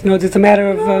 It's a matter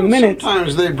of minutes.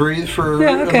 Sometimes they breathe for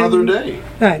Yeah, okay. another day.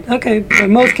 Right. Okay. But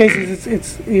in most cases,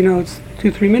 it's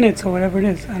 2-3 minutes or whatever it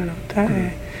is. I don't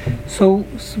know. So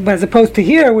but as opposed to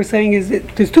here, we're saying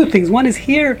there's two things. One is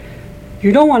here,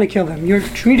 you don't want to kill them. You're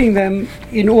treating them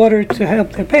in order to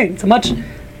help their pain. It's a much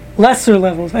lesser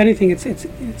level. If anything,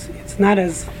 it's not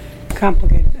as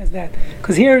complicated as that.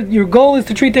 Because here, your goal is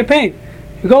to treat their pain.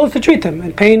 Your goal is to treat them,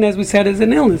 and pain, as we said, is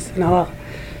an illness in halakha.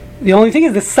 The only thing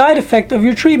is the side effect of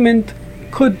your treatment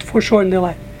could foreshorten their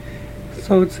life.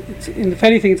 So if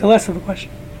anything, it's a less of a question.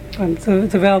 It's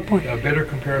a valid point. A better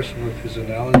comparison with his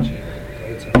analogy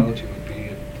would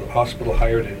be if the hospital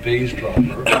hired a vase dropper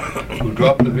who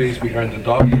dropped the vase behind the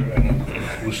doctor and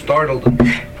who startled him,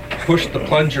 pushed the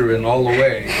plunger in all the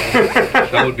way.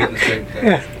 That would be the same thing.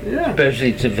 Yeah. Especially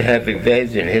if it's a heavy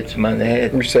vase and hits them on the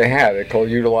head. Which they have. They call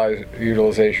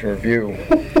utilization review.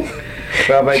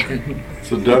 Rabbi,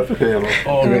 the death panel.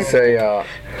 I'm going to say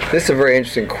this is a very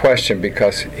interesting question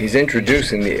because he's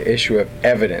introducing the issue of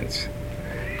evidence.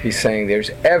 He's saying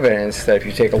there's evidence that if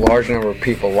you take a large number of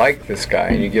people like this guy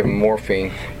and you give them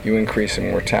morphine, you increase in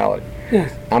mortality.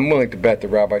 Yes. I'm willing to bet the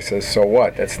rabbi says, so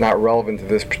what? That's not relevant to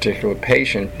this particular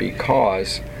patient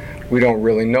because we don't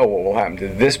really know what will happen to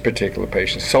this particular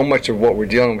patient. So much of what we're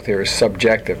dealing with here is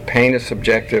subjective. Pain is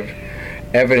subjective.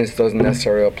 Evidence doesn't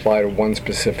necessarily apply to one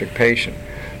specific patient.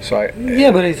 So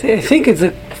yeah, but I think it's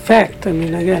a fact. I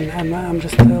mean, again, I'm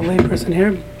just a layperson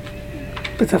here.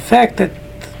 It's a fact that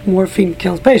morphine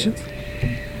kills patients.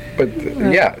 But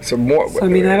so more. So, I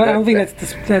mean, I don't think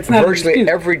that's not virtually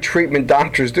every treatment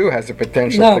doctors do has a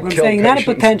potential no, to I'm kill saying patients.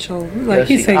 not a potential. Like Yes,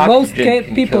 he's the saying, most oxygen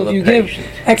can people, kill if you the give patient.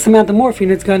 X amount of morphine,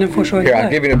 it's going to unfortunately Here, die.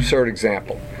 I'll give you an absurd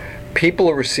example. People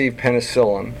who receive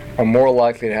penicillin are more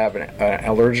likely to have an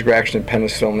allergic reaction to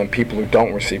penicillin than people who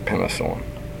don't receive penicillin.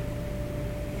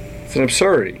 It's an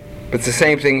absurdity, but it's the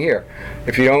same thing here.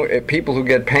 If people who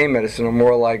get pain medicine are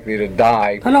more likely to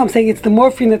die. No, I'm saying it's the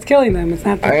morphine that's killing them. It's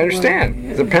not. I understand.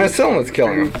 It's the penicillin that's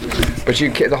killing them. But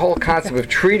the whole concept of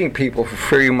treating people for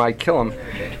fear you might kill them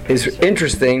is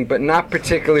interesting, but not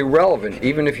particularly relevant,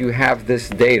 even if you have this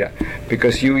data,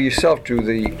 because you yourself drew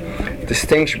the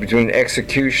distinction between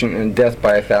execution and death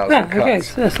by 1,000 Yeah, okay, cuts.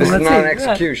 so This is not an yeah.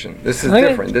 execution. This is Okay.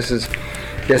 different. This is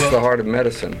gets to the heart of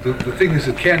medicine. The thing is,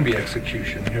 it can be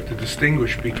execution. You have to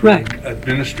distinguish between Right.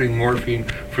 administering morphine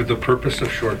for the purpose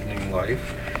of shortening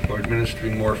life or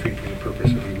administering morphine for the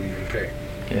purpose of relieving pain.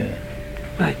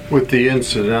 Yeah. With the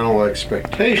incidental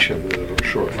expectation that it'll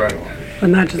shorten Right. life.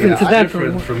 But not just Yeah, incidental.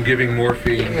 Different from giving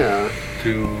morphine Yeah.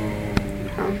 to...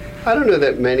 I don't know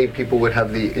that many people would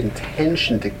have the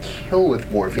intention to kill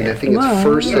with morphine. I think Well, it's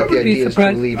first I that the would be idea is to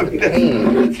surprised. relieve the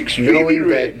pain, That's extremely knowing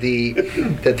rare.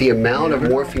 that the amount of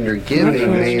morphine you're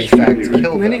giving may in Extremely fact rare.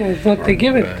 kill Many them. of what they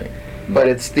give it. But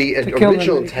it's the To kill them,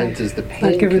 original they intent can't. is the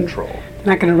pain given- control.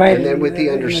 Not going to write And it then in with the in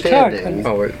chart, understanding- but-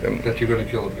 Oh, that you're going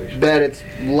to kill a patient. That it's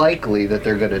likely that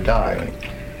they're going to die.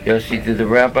 Yossi, do the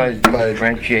rabbis But-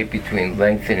 differentiate between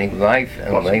lengthening life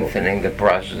and lengthening the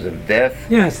process of death?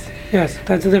 Yes,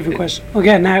 that's a different question.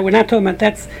 Again, now we're not talking about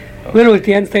that's literally at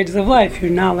the end stages of life.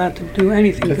 You're not allowed to do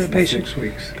anything to the patient 6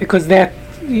 weeks. because that,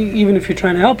 even if you're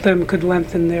trying to help them, could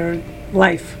lengthen their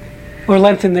life or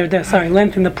lengthen their death. Sorry,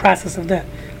 lengthen the process of death,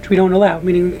 which we don't allow.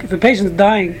 Meaning, if a patient's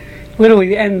dying, literally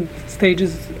the end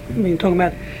stages. I mean, talking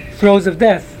about throes of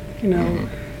death. You know,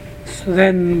 so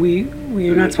then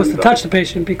we're not supposed to touch the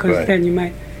patient because Right. then you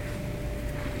might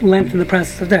lengthen the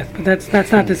process of death. But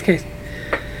that's not this case.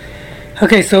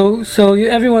 Okay, so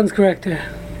everyone's correct there.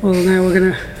 Well, now we're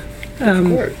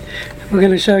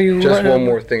gonna show you. just what, one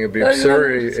more thing. It'd be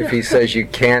absurd if he says you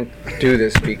can't do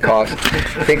this because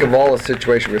think of all the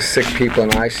situations with sick people in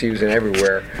ICUs and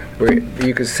everywhere where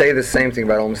you could say the same thing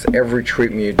about almost every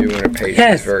treatment you do when a patient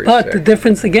Yes, is very but sick. the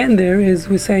difference again there is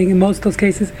we're saying in most of those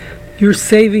cases, you're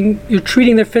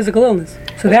treating their physical illness.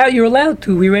 So that you're allowed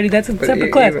to. That's a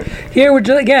separate class. Here we're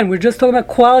just talking about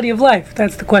quality of life.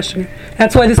 That's the question.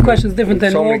 That's why this question is different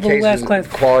than so all many the cases, last class.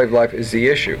 quality of life is the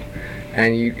issue,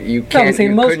 and you I'm can't saying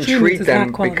you most couldn't treatments treat is not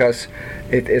them quality. because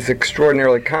it's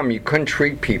extraordinarily common. You couldn't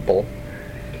treat people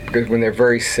because when they're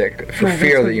very sick for Right,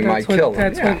 fear that's that you what- might that's what- kill them.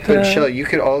 that's Yeah. what, But Shelley, you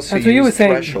could also That's what you were use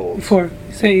saying thresholds. before.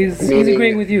 You say he's Meaning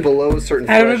agreeing with you. Below a certain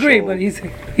I don't threshold. agree, but he's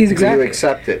You exactly.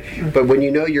 accept it. But when you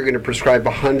know you're going to prescribe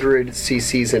 100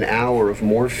 cc's an hour of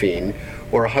morphine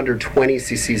or 120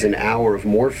 cc's an hour of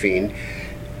morphine,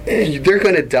 they're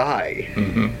going to die.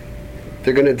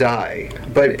 They're going to die.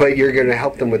 But you're going to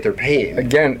help them with their pain.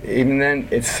 Again, even then,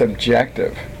 it's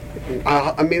subjective.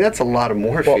 I mean, that's a lot of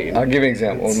morphine. Well, I'll give you an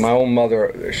example. My own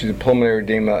mother, she's a pulmonary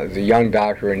edema, is a young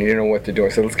doctor, and he didn't know what to do. I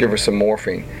said, let's give her some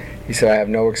morphine. He said, I have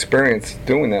no experience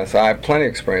doing this. I have plenty of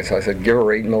experience. I said, give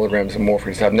her 8 milligrams of morphine.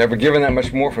 He said, I've never given that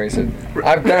much morphine. He said,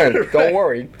 I've done it. Don't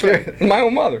worry. My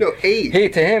own mother. No,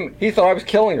 8. To him, he thought I was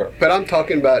killing her. But I'm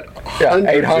talking about Yeah,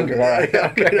 hundreds 800. of- All right.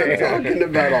 I'm talking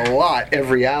about a lot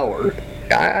every hour.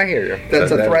 I hear you.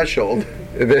 That's a That- threshold.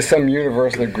 There's some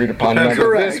universally agreed upon number.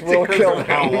 Correct. This will kill them.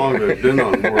 How long they've been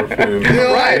on morphine.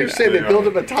 No, I Right. understand they build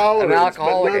up a An tolerance, but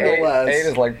alcoholic nonetheless. eight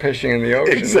is like fishing in the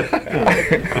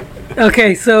ocean.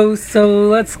 Okay, so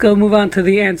let's go move on to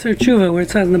the answer. Tshuva, where it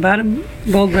says on the bottom,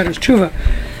 bold letters, Tshuva.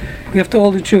 We have to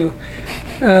all do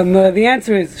Tshuva. The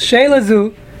answer is, Sheila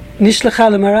Zu, Nishlecha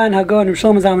Lemaran Hagon Rav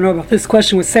Shlomo Zalman Auerbach. This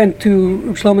question was sent to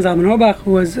Rav Shlomo Zalman Auerbach,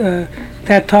 who was, at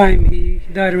that time, he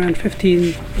died around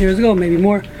 15 years ago, maybe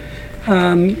more,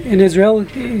 in Israel.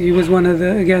 He was one of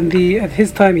at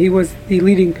his time, he was the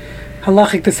leading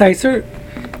halachic decisor.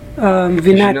 You should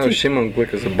know Vinati. Shimon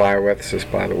Glick is a bioethicist,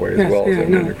 by the way, as Yes, well as yeah,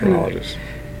 an I know. endocrinologist.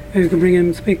 Maybe we can bring him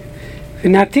and speak.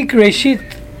 V'natik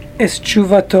reshit es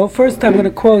tshuvato. First, I'm going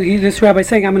to quote this rabbi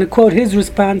saying, I'm going to quote his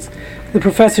response, the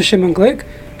Professor Shimon Glick.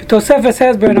 Tosefes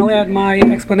Hesber, and I'll add my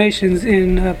explanations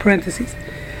in parentheses.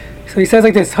 So he says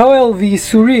like this: Hoel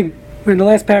v'yisurim. We're in the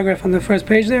last paragraph on the first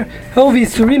page there. Hoel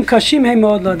v'yisurim kashim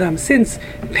heimod l'adam. Since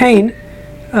pain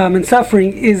and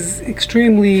suffering is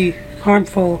extremely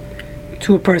harmful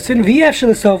to a person, v'yef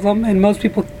shel sovlam, and most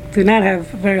people do not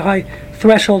have a very high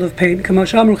threshold of pain.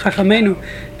 Kamosh amru chachamenu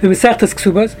b'mesechtes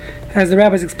ksubas, as the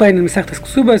rabbis explained in Mesechtes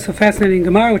Ksubas, a fascinating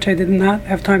Gemara, which I did not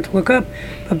have time to look up.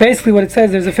 But basically what it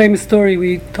says, there's a famous story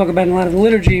we talk about in a lot of the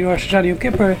liturgy, Rosh Hashanah Yom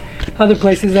Kippur, other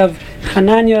places, of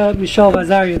Hananiah, Mishael,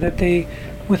 Azariah, that they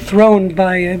were thrown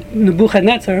by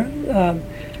Nebuchadnezzar,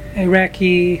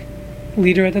 Iraqi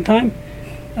leader at the time.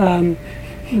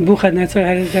 Nebuchadnezzar,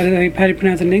 how do you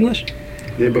pronounce it in English?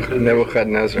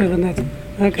 Nebuchadnezzar.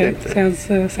 Okay,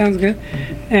 sounds good.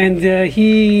 And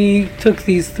he took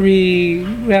these three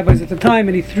rabbis at the time,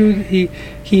 and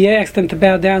he asked them to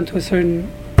bow down to a certain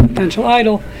potential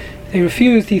idol. They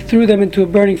refused. He threw them into a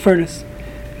burning furnace.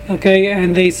 Okay,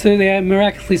 and they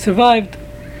miraculously survived.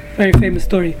 Very famous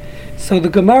story. So the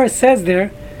Gemara says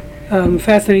there,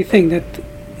 fascinating thing, that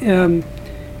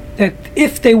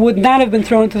if they would not have been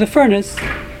thrown into the furnace,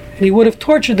 and he would have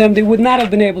tortured them, they would not have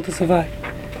been able to survive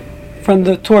from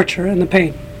the torture and the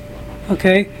pain.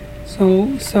 Okay, so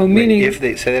meaning. If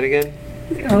they say that again.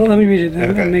 Let me read it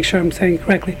and make sure I'm saying it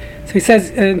correctly. So he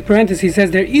says in parentheses, he says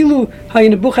there, Ilu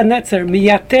Nebuchadnezzar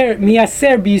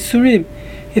miyaser b'yisurim.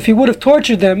 If he would have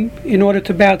tortured them in order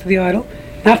to bow to the idol,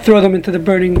 not throw them into the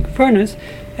burning furnace,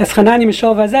 as Hanani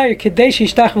Mishael v'Azariah kadesh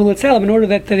yishtachvu l'tzelem, in order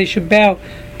that they should bow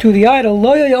to the idol,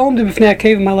 lo yomdu b'fnei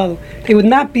hakev malalu. They would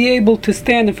not be able to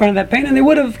stand in front of that pain, and they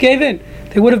would have gave in.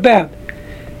 They would have bowed.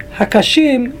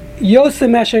 Hakashim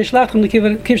Yosem Asher Shlachim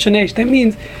L'Kivshanesh. That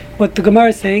means what the Gemara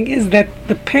is saying is that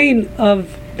the pain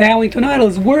of bowing to an idol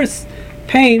is worse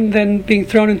pain than being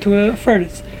thrown into a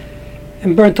furnace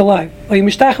and burnt alive. They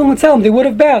would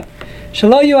have bowed. He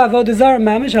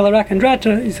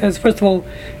says, first of all,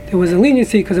 there was a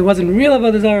leniency because it wasn't real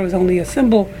avodah zarah; it was only a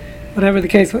symbol, whatever the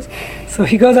case was. So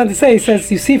he goes on to say, he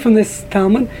says, you see from this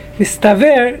Talmud,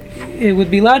 mistaver, it would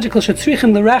be logical.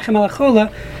 Shetzrichim l'rachem alachola.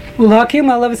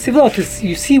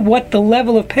 You see what the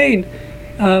level of pain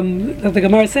that the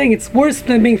Gemara is saying. It's worse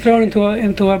than being thrown into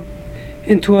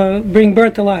a being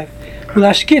burnt alive.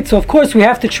 So of course we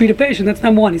have to treat a patient. That's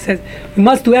number one. He says we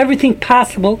must do everything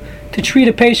possible to treat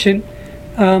a patient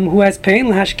who has pain.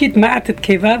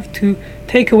 To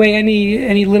take away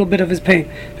any little bit of his pain.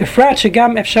 So this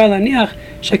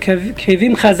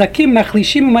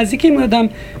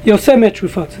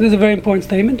is a very important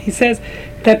statement. He says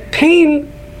that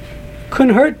pain can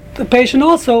hurt the patient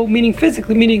also, meaning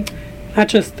physically, meaning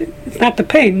it's not the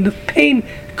pain. The pain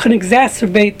can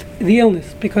exacerbate the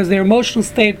illness because the emotional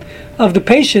state of the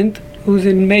patient who's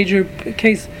in major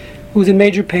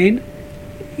pain,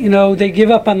 they give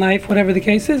up on life, whatever the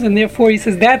case is, and therefore he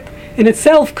says that in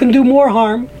itself can do more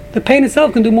harm. The pain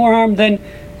itself can do more harm than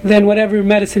whatever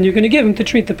medicine you're going to give him to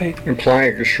treat the pain. Implying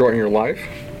it could shorten your life?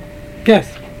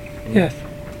 Yes.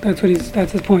 That's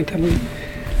his point, I believe.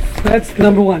 That's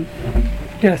number one.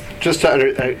 Yes. Just to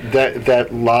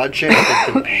that logic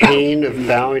that the pain of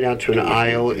bowing down to an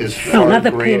idol is far not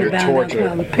the greater. Pain of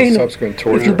torture. The pain subsequent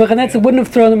torture. If Nebuchadnezzar wouldn't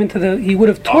have thrown them he would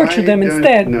have tortured them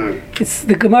instead. No. It's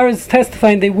the Gemara is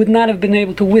testifying they would not have been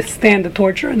able to withstand the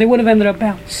torture, and they would have ended up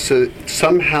bound. So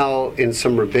somehow, in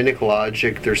some rabbinic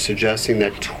logic, they're suggesting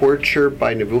that torture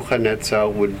by Nebuchadnezzar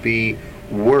would be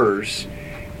worse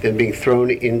than being thrown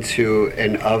into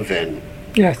an oven.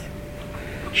 Yes.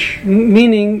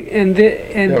 Meaning, you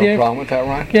have a problem with that,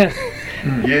 Ryan? Yes.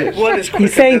 Yes. One is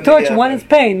He's saying torture. One is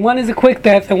pain. One is a quick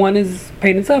death, and one is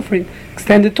pain and suffering.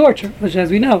 Extended torture, which, as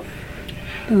we know,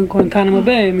 Guantanamo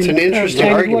Bay. It's an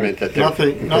interesting argument that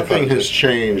nothing has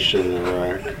changed in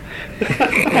Iraq.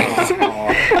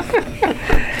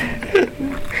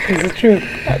 This is true.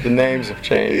 The names have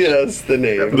changed. Yes, the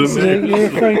names. You're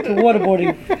referring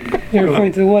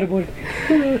to waterboarding.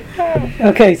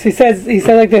 Okay, so he says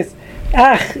like this.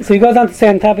 So he goes on to say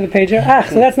on top of the page here,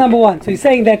 so that's number one. So he's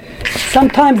saying that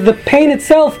sometimes the pain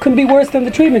itself can be worse than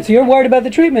the treatment. So you're worried about the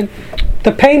treatment.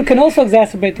 The pain can also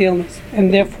exacerbate the illness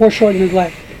and therefore shorten his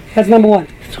life. That's number one.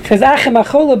 It says,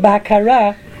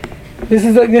 this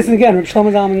is again Reb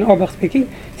Shlomo Zalman Auerbach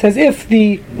speaking. It says if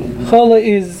the chola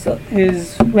is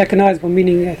recognizable,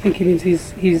 meaning I think he means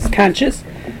he's conscious,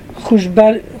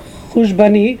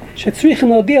 chushbani,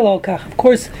 of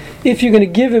course, if you're going to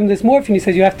give him this morphine, he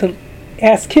says you have to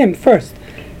ask him first,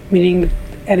 meaning,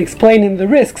 and explain him the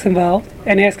risks involved,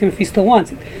 and ask him if he still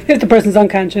wants it. If the person's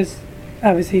unconscious,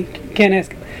 obviously you can't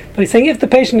ask him. But he's saying if the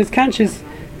patient is conscious,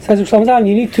 says Rav Shlomo Zalman,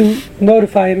 you need to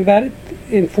notify him about it,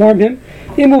 inform him.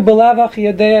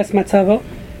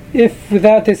 If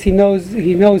without this he knows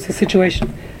his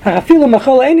situation. Even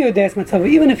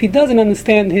if he doesn't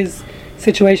understand his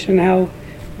situation, how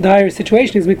dire his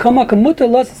situation is, it's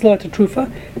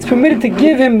permitted to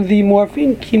give him the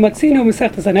morphine.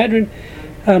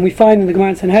 We find in the Gemara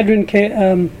in Sanhedrin. Okay,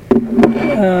 I'm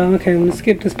going to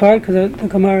skip this part because the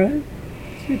Gemara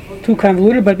is too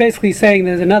convoluted. But basically, saying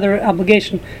there's another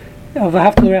obligation of a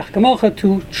haftal reach kamocha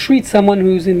to treat someone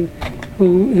who's in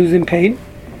pain.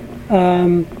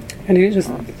 And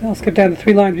I'll skip down the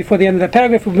 3 lines before the end of that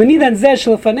paragraph.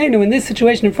 In this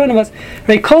situation in front of us,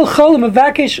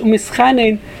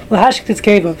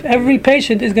 every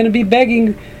patient is going to be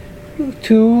begging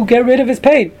to get rid of his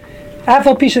pain,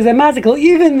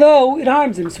 even though it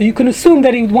harms him. So you can assume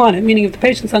that he would want it. Meaning, if the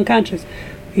patient's unconscious,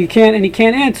 he can't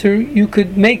answer, you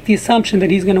could make the assumption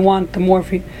that he's going to want the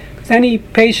morphine. Because any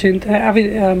patient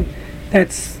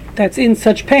that's in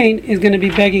such pain is going to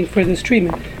be begging for this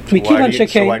treatment. So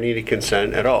why need he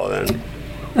consent at all then?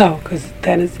 No, because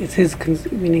then it's his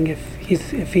meaning. If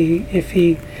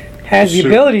he has the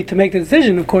ability to make the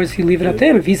decision, of course you leave it up to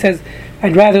him. If he says,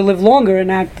 "I'd rather live longer and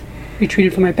not be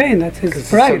treated for my pain," that's his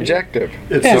prerogative. It's subjective.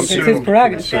 It's his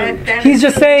prerogative. He's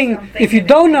just saying, if you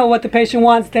don't know what the patient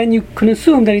wants, then you can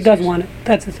assume that he does want it.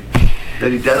 That's it.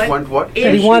 That he does want what?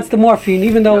 That he wants the morphine,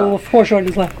 even though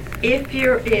foreshortened is left. If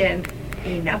you're in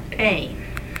enough pain,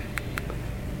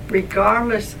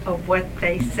 regardless of what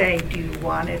they say, do you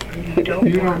want it or you don't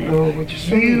want it,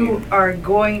 you are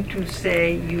going to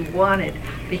say you want it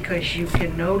because you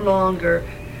can no longer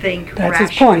think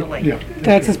rationally.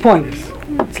 That's his point.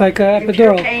 It's like a epidural. If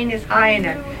your pain is high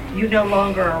enough, you no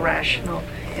longer are rational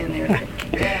in their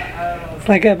thinking. It's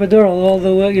like epidural.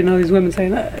 Although these women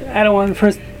saying, "I don't want the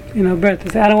first birth." They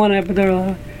say, "I don't want an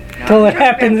epidural." Until it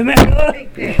happens, and then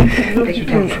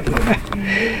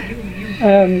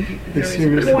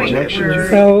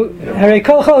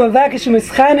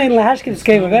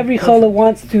every chola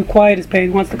wants to quiet his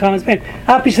pain, wants to calm his pain.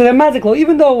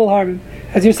 Even though it will harm him,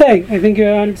 as you're saying, I think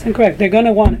you're 100% correct. They're going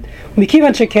to want it.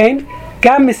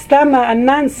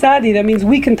 That means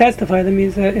we can testify. That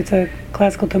means it's a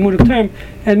classical Talmudic term.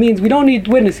 That means we don't need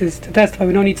witnesses to testify.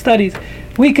 We don't need studies.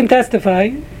 We can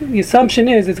testify. The assumption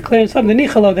is, it's a clear assumption,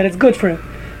 that it's good for him.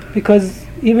 Because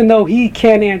even though he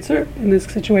can't answer in this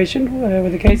situation, whatever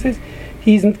the case is,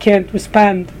 he can't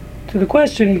respond to the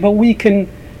question, but we can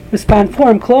respond for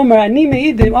him.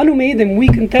 We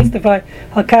can testify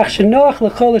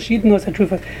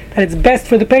that it's best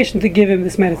for the patient to give him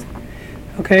this medicine.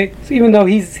 Okay, so even though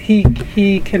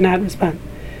he cannot respond,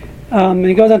 and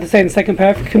he goes on to say in the second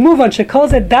paragraph, can move on. And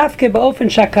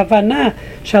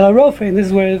this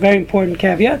is where a very important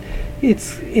caveat. He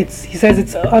says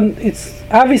it's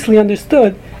obviously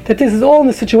understood that this is all in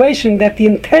the situation that the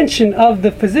intention of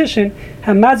the physician,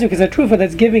 Hamazik is a trufa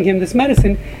that's giving him this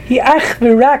medicine. The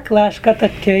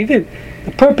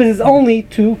purpose is only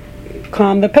to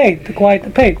calm the pain, to quiet the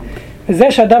pain.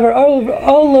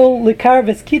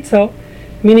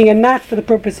 Meaning, and not for the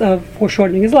purpose of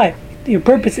foreshortening his life. Your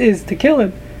purpose is to kill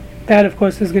him. That, of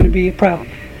course, is going to be a problem.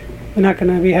 We're not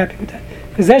going to be happy with that.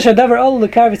 And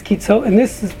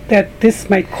this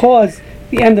might cause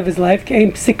the end of his life.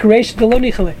 This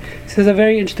is a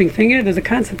very interesting thing here. There's a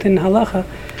concept in halacha,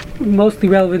 mostly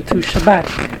relevant to Shabbat.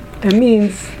 That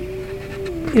means,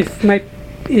 if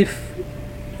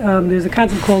there's a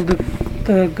concept called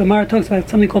the Gemara talks about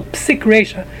something called psik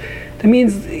reisha. That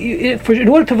means, in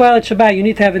order to violate Shabbat, you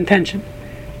need to have intention.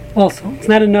 Also, it's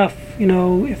not enough.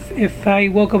 If I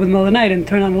woke up in the middle of the night and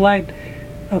turned on the light,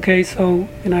 okay, so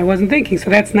I wasn't thinking.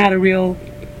 So that's not a real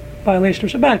violation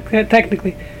of Shabbat,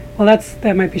 technically. Well,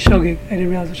 that might be shogeg. I didn't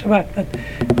realize it's Shabbat. But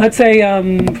let's say,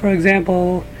 for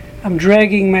example, I'm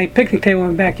dragging my picnic table in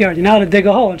my backyard. You're not allowed to dig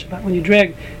a hole on Shabbat. When you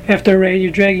drag after a rain,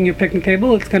 you're dragging your picnic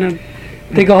table. It's going to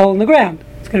dig a hole in the ground.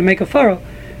 It's going to make a furrow.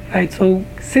 Right, so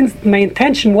since my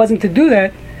intention wasn't to do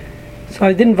that, so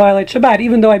I didn't violate Shabbat,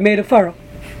 even though I made a furrow.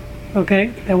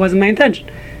 Okay, that wasn't my intention.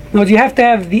 In other words, you have to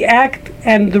have the act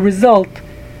and the result,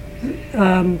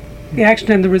 the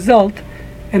action and the result,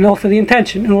 and also the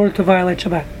intention in order to violate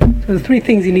Shabbat. So the 3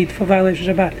 things you need for violation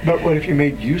of Shabbat. But what if you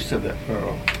made use of that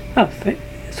furrow?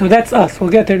 So that's us. We'll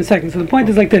get there in a second. So the point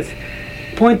is like this.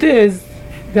 The point is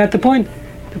that the point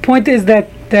is that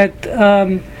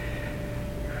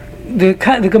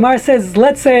the Gemara says,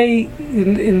 let's say,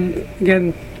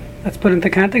 again, let's put it into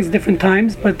context, different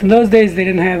times, but in those days they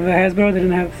didn't have Hasbro, they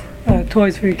didn't have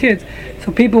toys for your kids,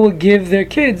 so people would give their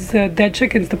kids dead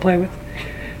chickens to play with.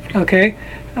 Okay,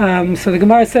 So the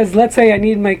Gemara says, let's say I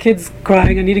need my kid's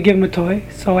crying, I need to give him a toy,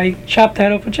 so I chop the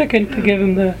head off a chicken to give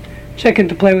him the chicken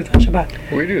to play with on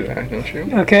Shabbat. We do that, don't you?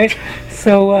 Okay,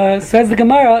 so says the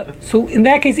Gemara. So in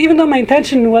that case, even though my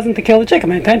intention wasn't to kill the chicken,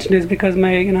 my intention is because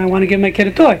I want to give my kid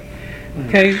a toy.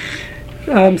 Okay,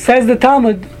 says the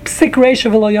Talmud, psik reisha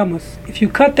v'lo yamus. If you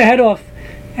cut the head off,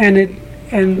 and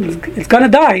it's gonna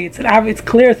die, it's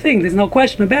clear thing. There's no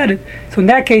question about it. So in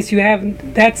that case,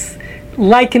 that's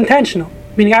like intentional,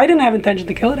 meaning I didn't have intention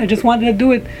to kill it. I just wanted to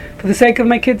do it for the sake of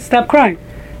my kid to stop crying,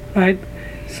 right?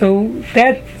 So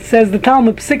that says the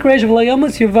Talmud, psik reisha v'lo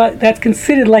yamus. That's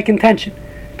considered like intention,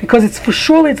 because it's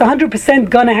 100%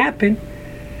 gonna happen.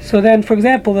 So then, for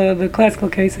example, the classical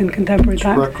case in contemporary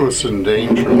times. Reckless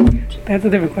endangerment. That's a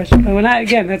different question.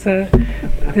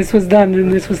 But this was done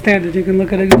and this was standard. You can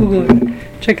look at it, Google it.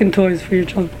 Chicken toys for your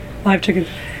children, live chickens.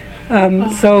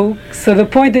 So the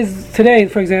point is, today,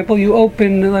 for example, you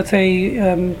open, let's say,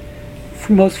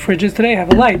 most fridges today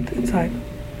have a light inside,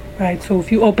 right? So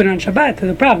if you open it on Shabbat,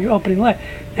 there's a problem. You're opening the light.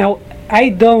 Now,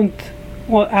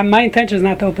 my intention is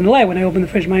not to open the light. When I open the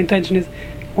fridge, my intention is I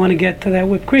want to get to that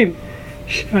whipped cream.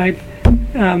 Right,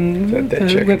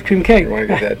 that whipped cream cake. You want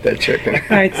to get that chicken.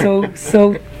 Right. So,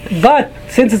 but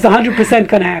since it's 100%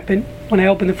 going to happen when I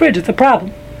open the fridge, it's a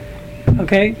problem.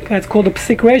 Okay, that's called a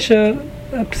psik reisha,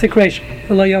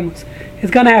 v'lo yamus.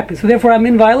 It's going to happen. So therefore, I'm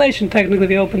in violation technically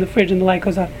if you open the fridge and the light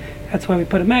goes on. That's why we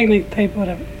put a magnet tape,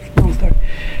 whatever. It's a long story.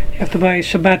 You have to buy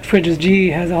Shabbat fridges. GE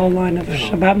has a whole line of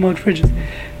Shabbat mode fridges.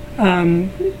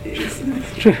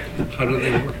 It's true. How do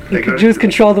they work? Jews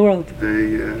control the world.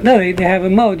 No, they have a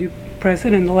mode. You press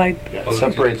it and the light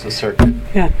separates the circuit.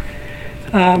 Yeah.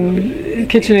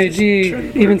 KitchenAid,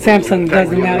 even Samsung does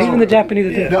them now. Even the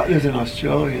Japanese do. There's an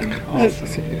Australian. Also.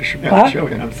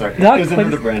 Australian. I'm sorry. Duck, There's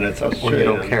another brand that's Australian. You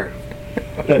don't care.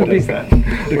 That does that.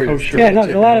 The kosher. Yeah, no,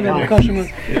 a lot of them are kosher ones.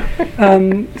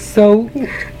 So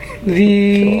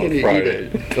the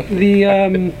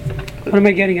what am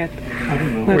I getting at? I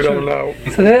don't know. We don't know.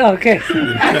 So okay. So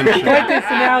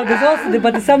now there's also,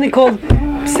 but there's something called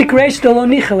psik reisha v'lo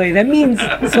nichale. That means,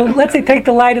 so let's say take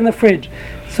the light in the fridge.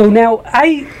 So now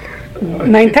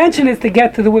my intention is to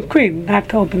get to the whipped cream, not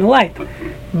to open the light.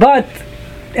 But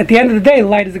at the end of the day, the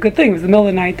light is a good thing. It's the middle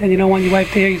of the night, and you don't want your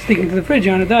wife to hear you sneaking to the fridge.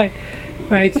 You're gonna die,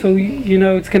 right? So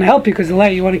it's gonna help you because the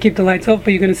light. You want to keep the lights off,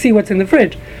 but you're gonna see what's in the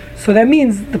fridge. So that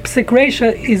means the psik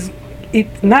reisha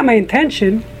it's not my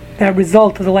intention, that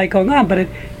result of the light going on, but it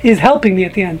is helping me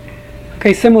at the end.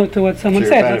 Okay, similar to what someone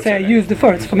said. Let's say I used it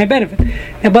first for my benefit.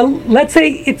 Now, but let's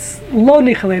say it's lo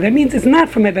nichale. That means it's not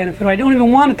for my benefit. Or I don't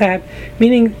even want it to have,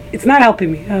 meaning it's not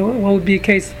helping me. What would be a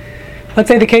case? Let's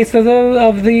say the case of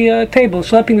the table,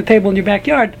 schlepping the table in your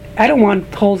backyard. I don't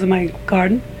want holes in my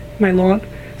garden, my lawn.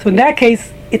 So in that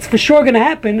case, it's for sure going to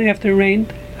happen after it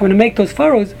rained. I'm going to make those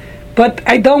furrows, but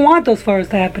I don't want those furrows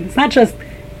to happen. It's not just,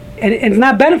 and it's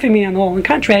not benefiting me on the whole. On the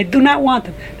contrary, I do not want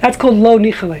them. That's called lo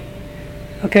nichale.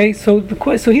 Okay, so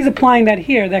he's applying that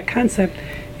here. That concept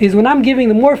is when I'm giving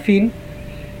the morphine,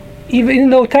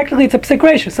 even though technically it's a psik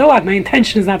reisha, so what? My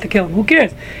intention is not to kill him. Who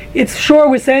cares? It's sure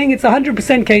we're saying it's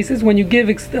 100% cases when you give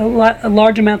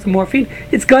large amounts of morphine,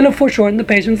 it's going to foreshorten the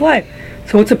patient's life.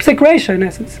 So it's a psik reisha in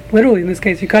essence. Literally, in this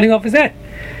case, you're cutting off his head.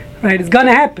 Right? It's going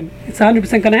to happen. It's 100%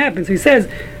 going to happen. So he says,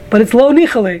 but it's lo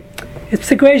nichale. It's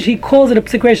psik reisha. He calls it a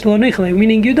psik reisha lo nichale,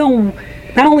 meaning you don't.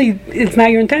 Not only it's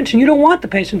not your intention, you don't want the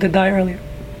patient to die earlier.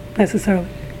 Necessarily,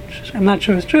 I'm not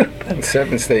sure it's true. But,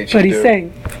 7 stages. But he's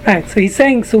saying, right? So he's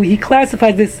saying, so he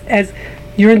classifies this as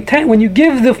your intent. When you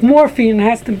give the morphine, it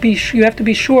has to be you have to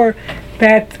be sure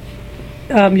that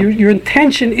your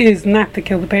intention is not to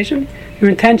kill the patient. Your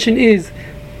intention is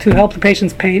to help the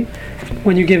patient's pain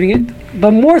when you're giving it.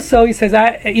 But more so, he says,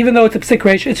 even though it's a psik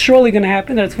reisha, it's surely going to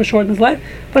happen that it's foreshortening his life.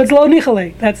 But it's lo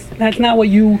nichale. That's not what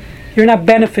you're not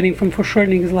benefiting from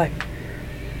foreshortening his life.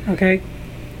 Okay.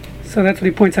 So that's what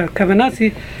he points out.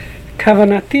 Kavanati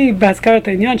baskarat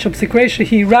inyan shel psik reisha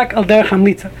hi rak al derech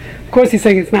hamlitza. Of course, he's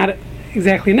saying it's not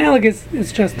exactly analogous.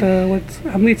 It's just what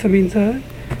hamlitza means,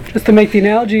 just to make the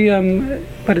analogy.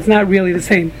 But it's not really the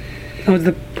same. In other words,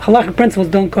 the halachic principles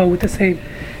don't go with the same,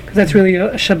 because that's really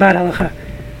a Shabbat halacha.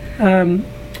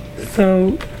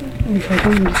 So,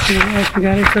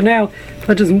 so now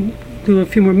let's just do a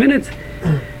few more minutes.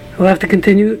 We'll have to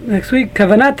continue next week.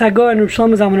 Kavanat Tagor and Rav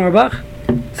Shlomo Zalman Auerbach.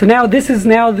 So now this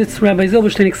Rabbi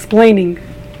Zilberstein explaining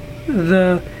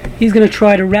he's going to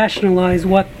try to rationalize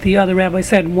what the other rabbi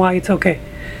said and why it's okay.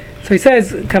 So he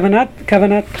says, Kavanat Hagor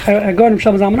and Rav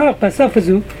Shlomo Zalman Auerbach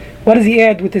Basafazu. What does he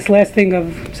add with this last thing of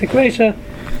psik reisha?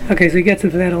 Okay, so he gets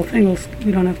into that whole thing.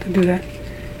 We don't have to do that.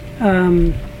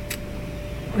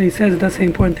 But he says it does say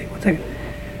important thing. 1 second.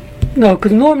 No,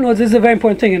 because normally this is a very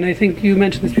important thing, and I think you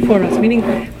mentioned this before, Russ. Meaning,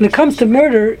 when it comes to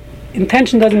murder,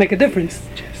 intention doesn't make a difference.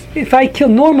 If I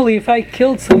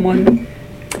killed someone,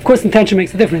 of course intention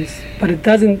makes a difference, but it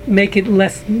doesn't make it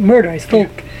less murder. I still,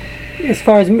 as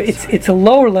far as it's a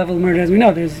lower level of murder, as we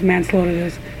know. There's manslaughter,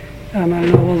 there's I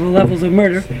don't know all the levels of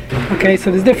murder. Okay,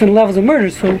 so there's different levels of murder.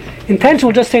 So intention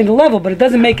will just change the level, but it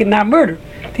doesn't make it not murder.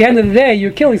 At the end of the day,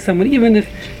 you're killing someone, even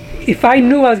if I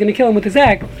knew I was going to kill him with this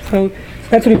act. So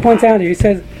that's what he points out here. He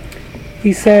says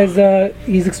he's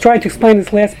trying to explain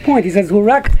this last point. He says he says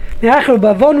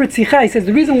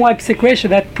the reason why psik resha,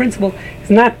 that principle, is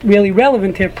not really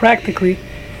relevant here practically,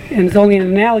 and it's only an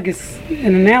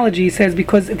analogy. He says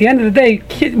because at the end of the day,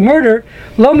 murder,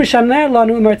 whether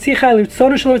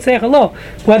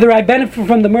I benefit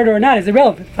from the murder or not, is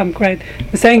irrelevant. If I'm correct.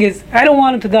 The saying is, I don't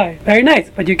want him to die. Very nice,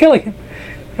 but you're killing him,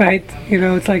 right?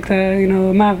 It's like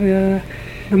the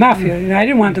mafia. I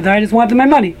didn't want him to die. I just wanted my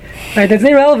money. Right? That's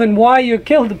irrelevant. Why you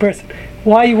killed the person?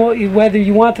 Whether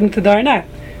you want them to die or not.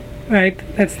 Right?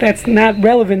 That's not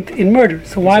relevant in murder.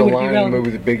 So why would it be relevant? In the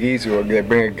movie The Big Easy, where they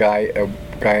bring a guy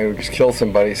who just killed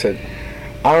somebody. He said,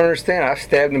 I don't understand. I've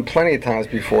stabbed him plenty of times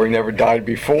before. He never died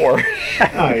before.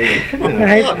 Right?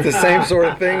 It's the same sort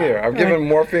of thing here. I've given him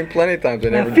morphine plenty of times. I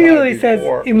never died before. He says,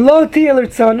 Im lo tiyeh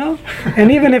l'rtzono, and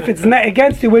even if it's not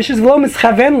against your wishes, v'lo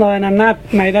mischaven lo, and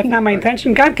that's not my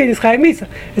intention. God can yischayv misa.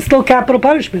 It's still capital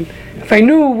punishment. If I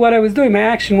knew what I was doing, my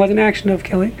action was an action of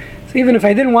killing. So even if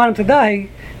I didn't want him to die,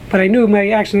 but I knew my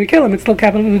action to kill him, it's still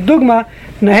capital. Dugma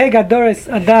naheg adoris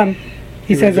adam.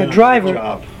 He says a driver.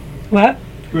 What?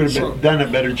 You would have done a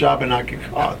better job and not get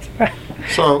caught.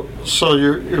 So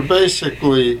you're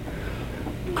basically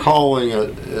calling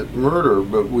it murder,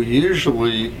 but we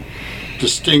usually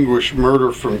distinguish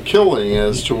murder from killing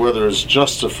as to whether it's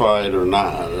justified or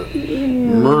not.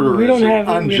 Murder is an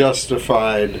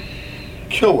unjustified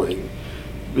killing,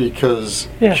 because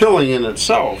killing in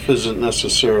itself isn't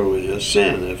necessarily a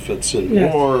sin if it's in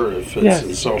war, if it's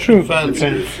in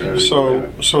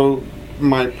self-defense. So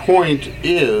my point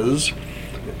is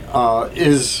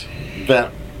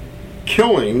that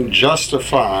killing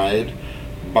justified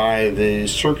by the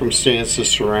circumstances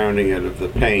surrounding it of the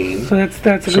pain? So that's a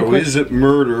good question. So is it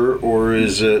murder or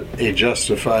is it a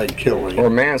justified killing?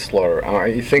 Or manslaughter?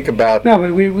 You think about... No,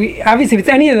 but we obviously if it's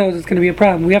any of those, it's going to be a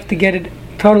problem. We have to get it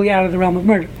totally out of the realm of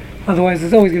murder. Otherwise,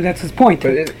 it's always that's his point.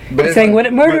 But saying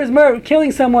murder is murder,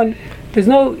 killing someone. There's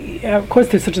no, of course,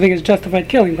 there's such a thing as justified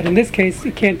killing, but in this case,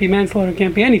 it can't be manslaughter, it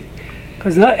can't be anything,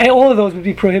 because all of those would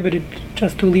be prohibited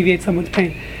just to alleviate someone's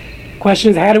pain. The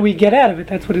question is, how do we get out of it?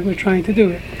 That's what we're trying to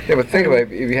do. Yeah, but think about it.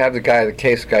 If you have the guy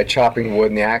chopping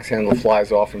wood, and the axe handle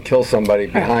flies off and kills somebody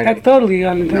behind him. That's totally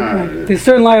unintentional. There's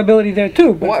certain liability there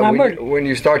too, but it's not murder. When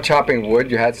you start chopping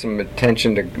wood, you had some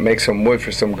intention to make some wood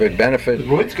for some good benefit. The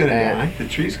wood's going to die. The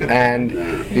tree's going to die. And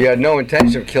you had no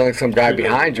intention of killing some guy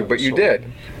behind you, but you did.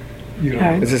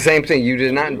 It's the same thing. You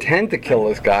did not intend to kill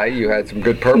this guy. You had some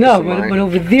good purpose in mind. But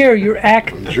over there, your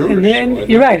act, and then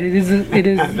you're right.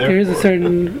 There is a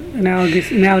certain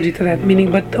analogy to that.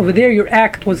 Meaning, but over there, your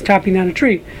act was chopping down a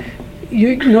tree.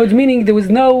 It's meaning there was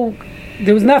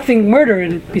nothing murder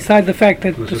in it besides the fact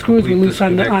that the screws were loose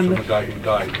on the. Guy who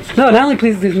died. No, not only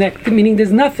pleases his neck. Meaning,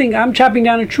 there's nothing. I'm chopping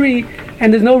down a tree,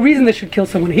 and there's no reason that should kill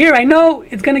someone. Here, I know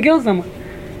it's going to kill someone.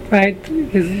 Right?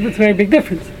 It's a very big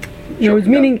difference. It's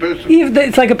meaning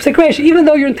it's like a psik resha. Even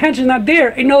though your intention is not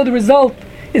there, I know the result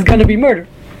is going to be murder,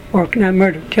 or not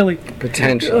murder, killing.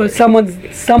 Potentially.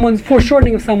 Someone's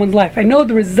foreshortening of someone's life. I know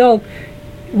the result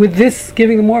with this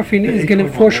giving the morphine is going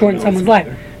to foreshorten someone's life.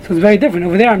 So it's very different.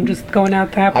 Over there, I'm just going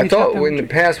out to happily. I thought in the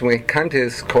past, when we come to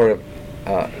this court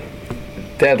of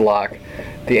deadlock,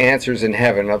 the answer's in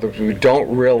heaven. In other words, we don't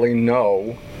really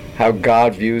know how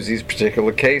God views these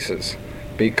particular cases,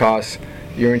 because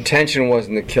your intention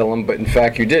wasn't to kill him, but in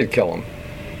fact you did kill him.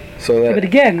 So that, but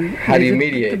again, how do you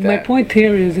mediate that? My point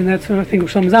here is, and that's what I think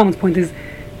Shlomo Zalman's point is,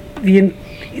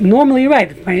 normally you're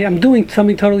right. If I'm doing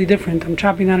something totally different. I'm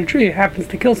chopping down a tree. It happens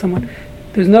to kill someone.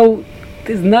 There's no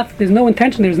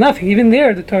intention. There's nothing. Even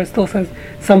there, the Torah still says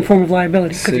some form of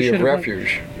liability. City of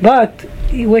refuge. But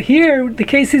here, the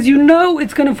case is,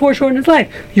 it's going to foreshorten his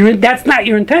life. That's not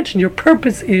your intention. Your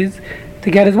purpose is to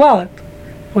get his wallet,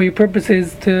 or your purpose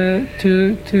is to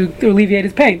alleviate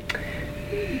his pain.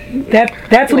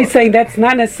 That's what he's saying. That's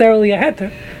not necessarily a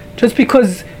heter. Just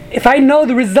because if I know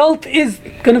the result is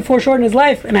going to foreshorten his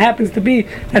life, and it happens to be,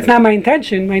 that's not my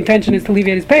intention. My intention is to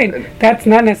alleviate his pain. That's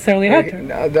not necessarily a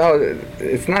heter. No,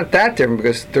 it's not that different,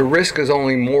 because the risk is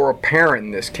only more apparent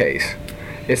in this case.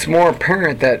 it's more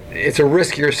apparent that it's a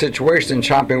riskier situation than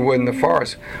chopping wood in the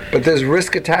forest. But there's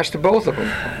risk attached to both of them.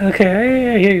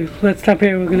 Okay, I hear you. Let's stop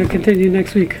here. We're going to continue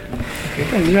next week.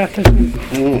 As draft testing.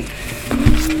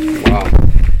 Wow.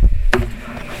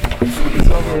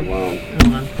 Wow.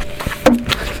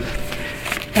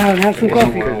 Alan, have some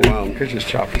coffee. Wow. Could just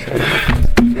chop his head.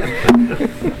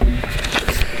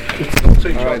 Don't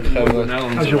say All right, chopping wood Trevor. when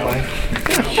Alan's How's your around.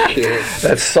 wife?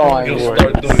 That's sawing You'll wood.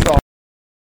 start doing it.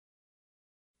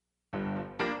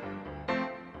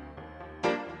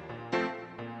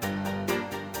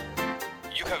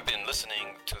 You have been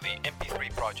listening to the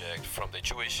MP3 project from the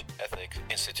Jewish Ethics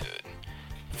Institute.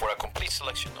 For a complete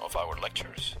selection of our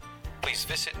lectures, please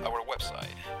visit our website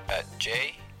at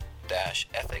j-ethics.org.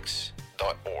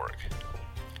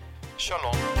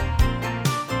 Shalom.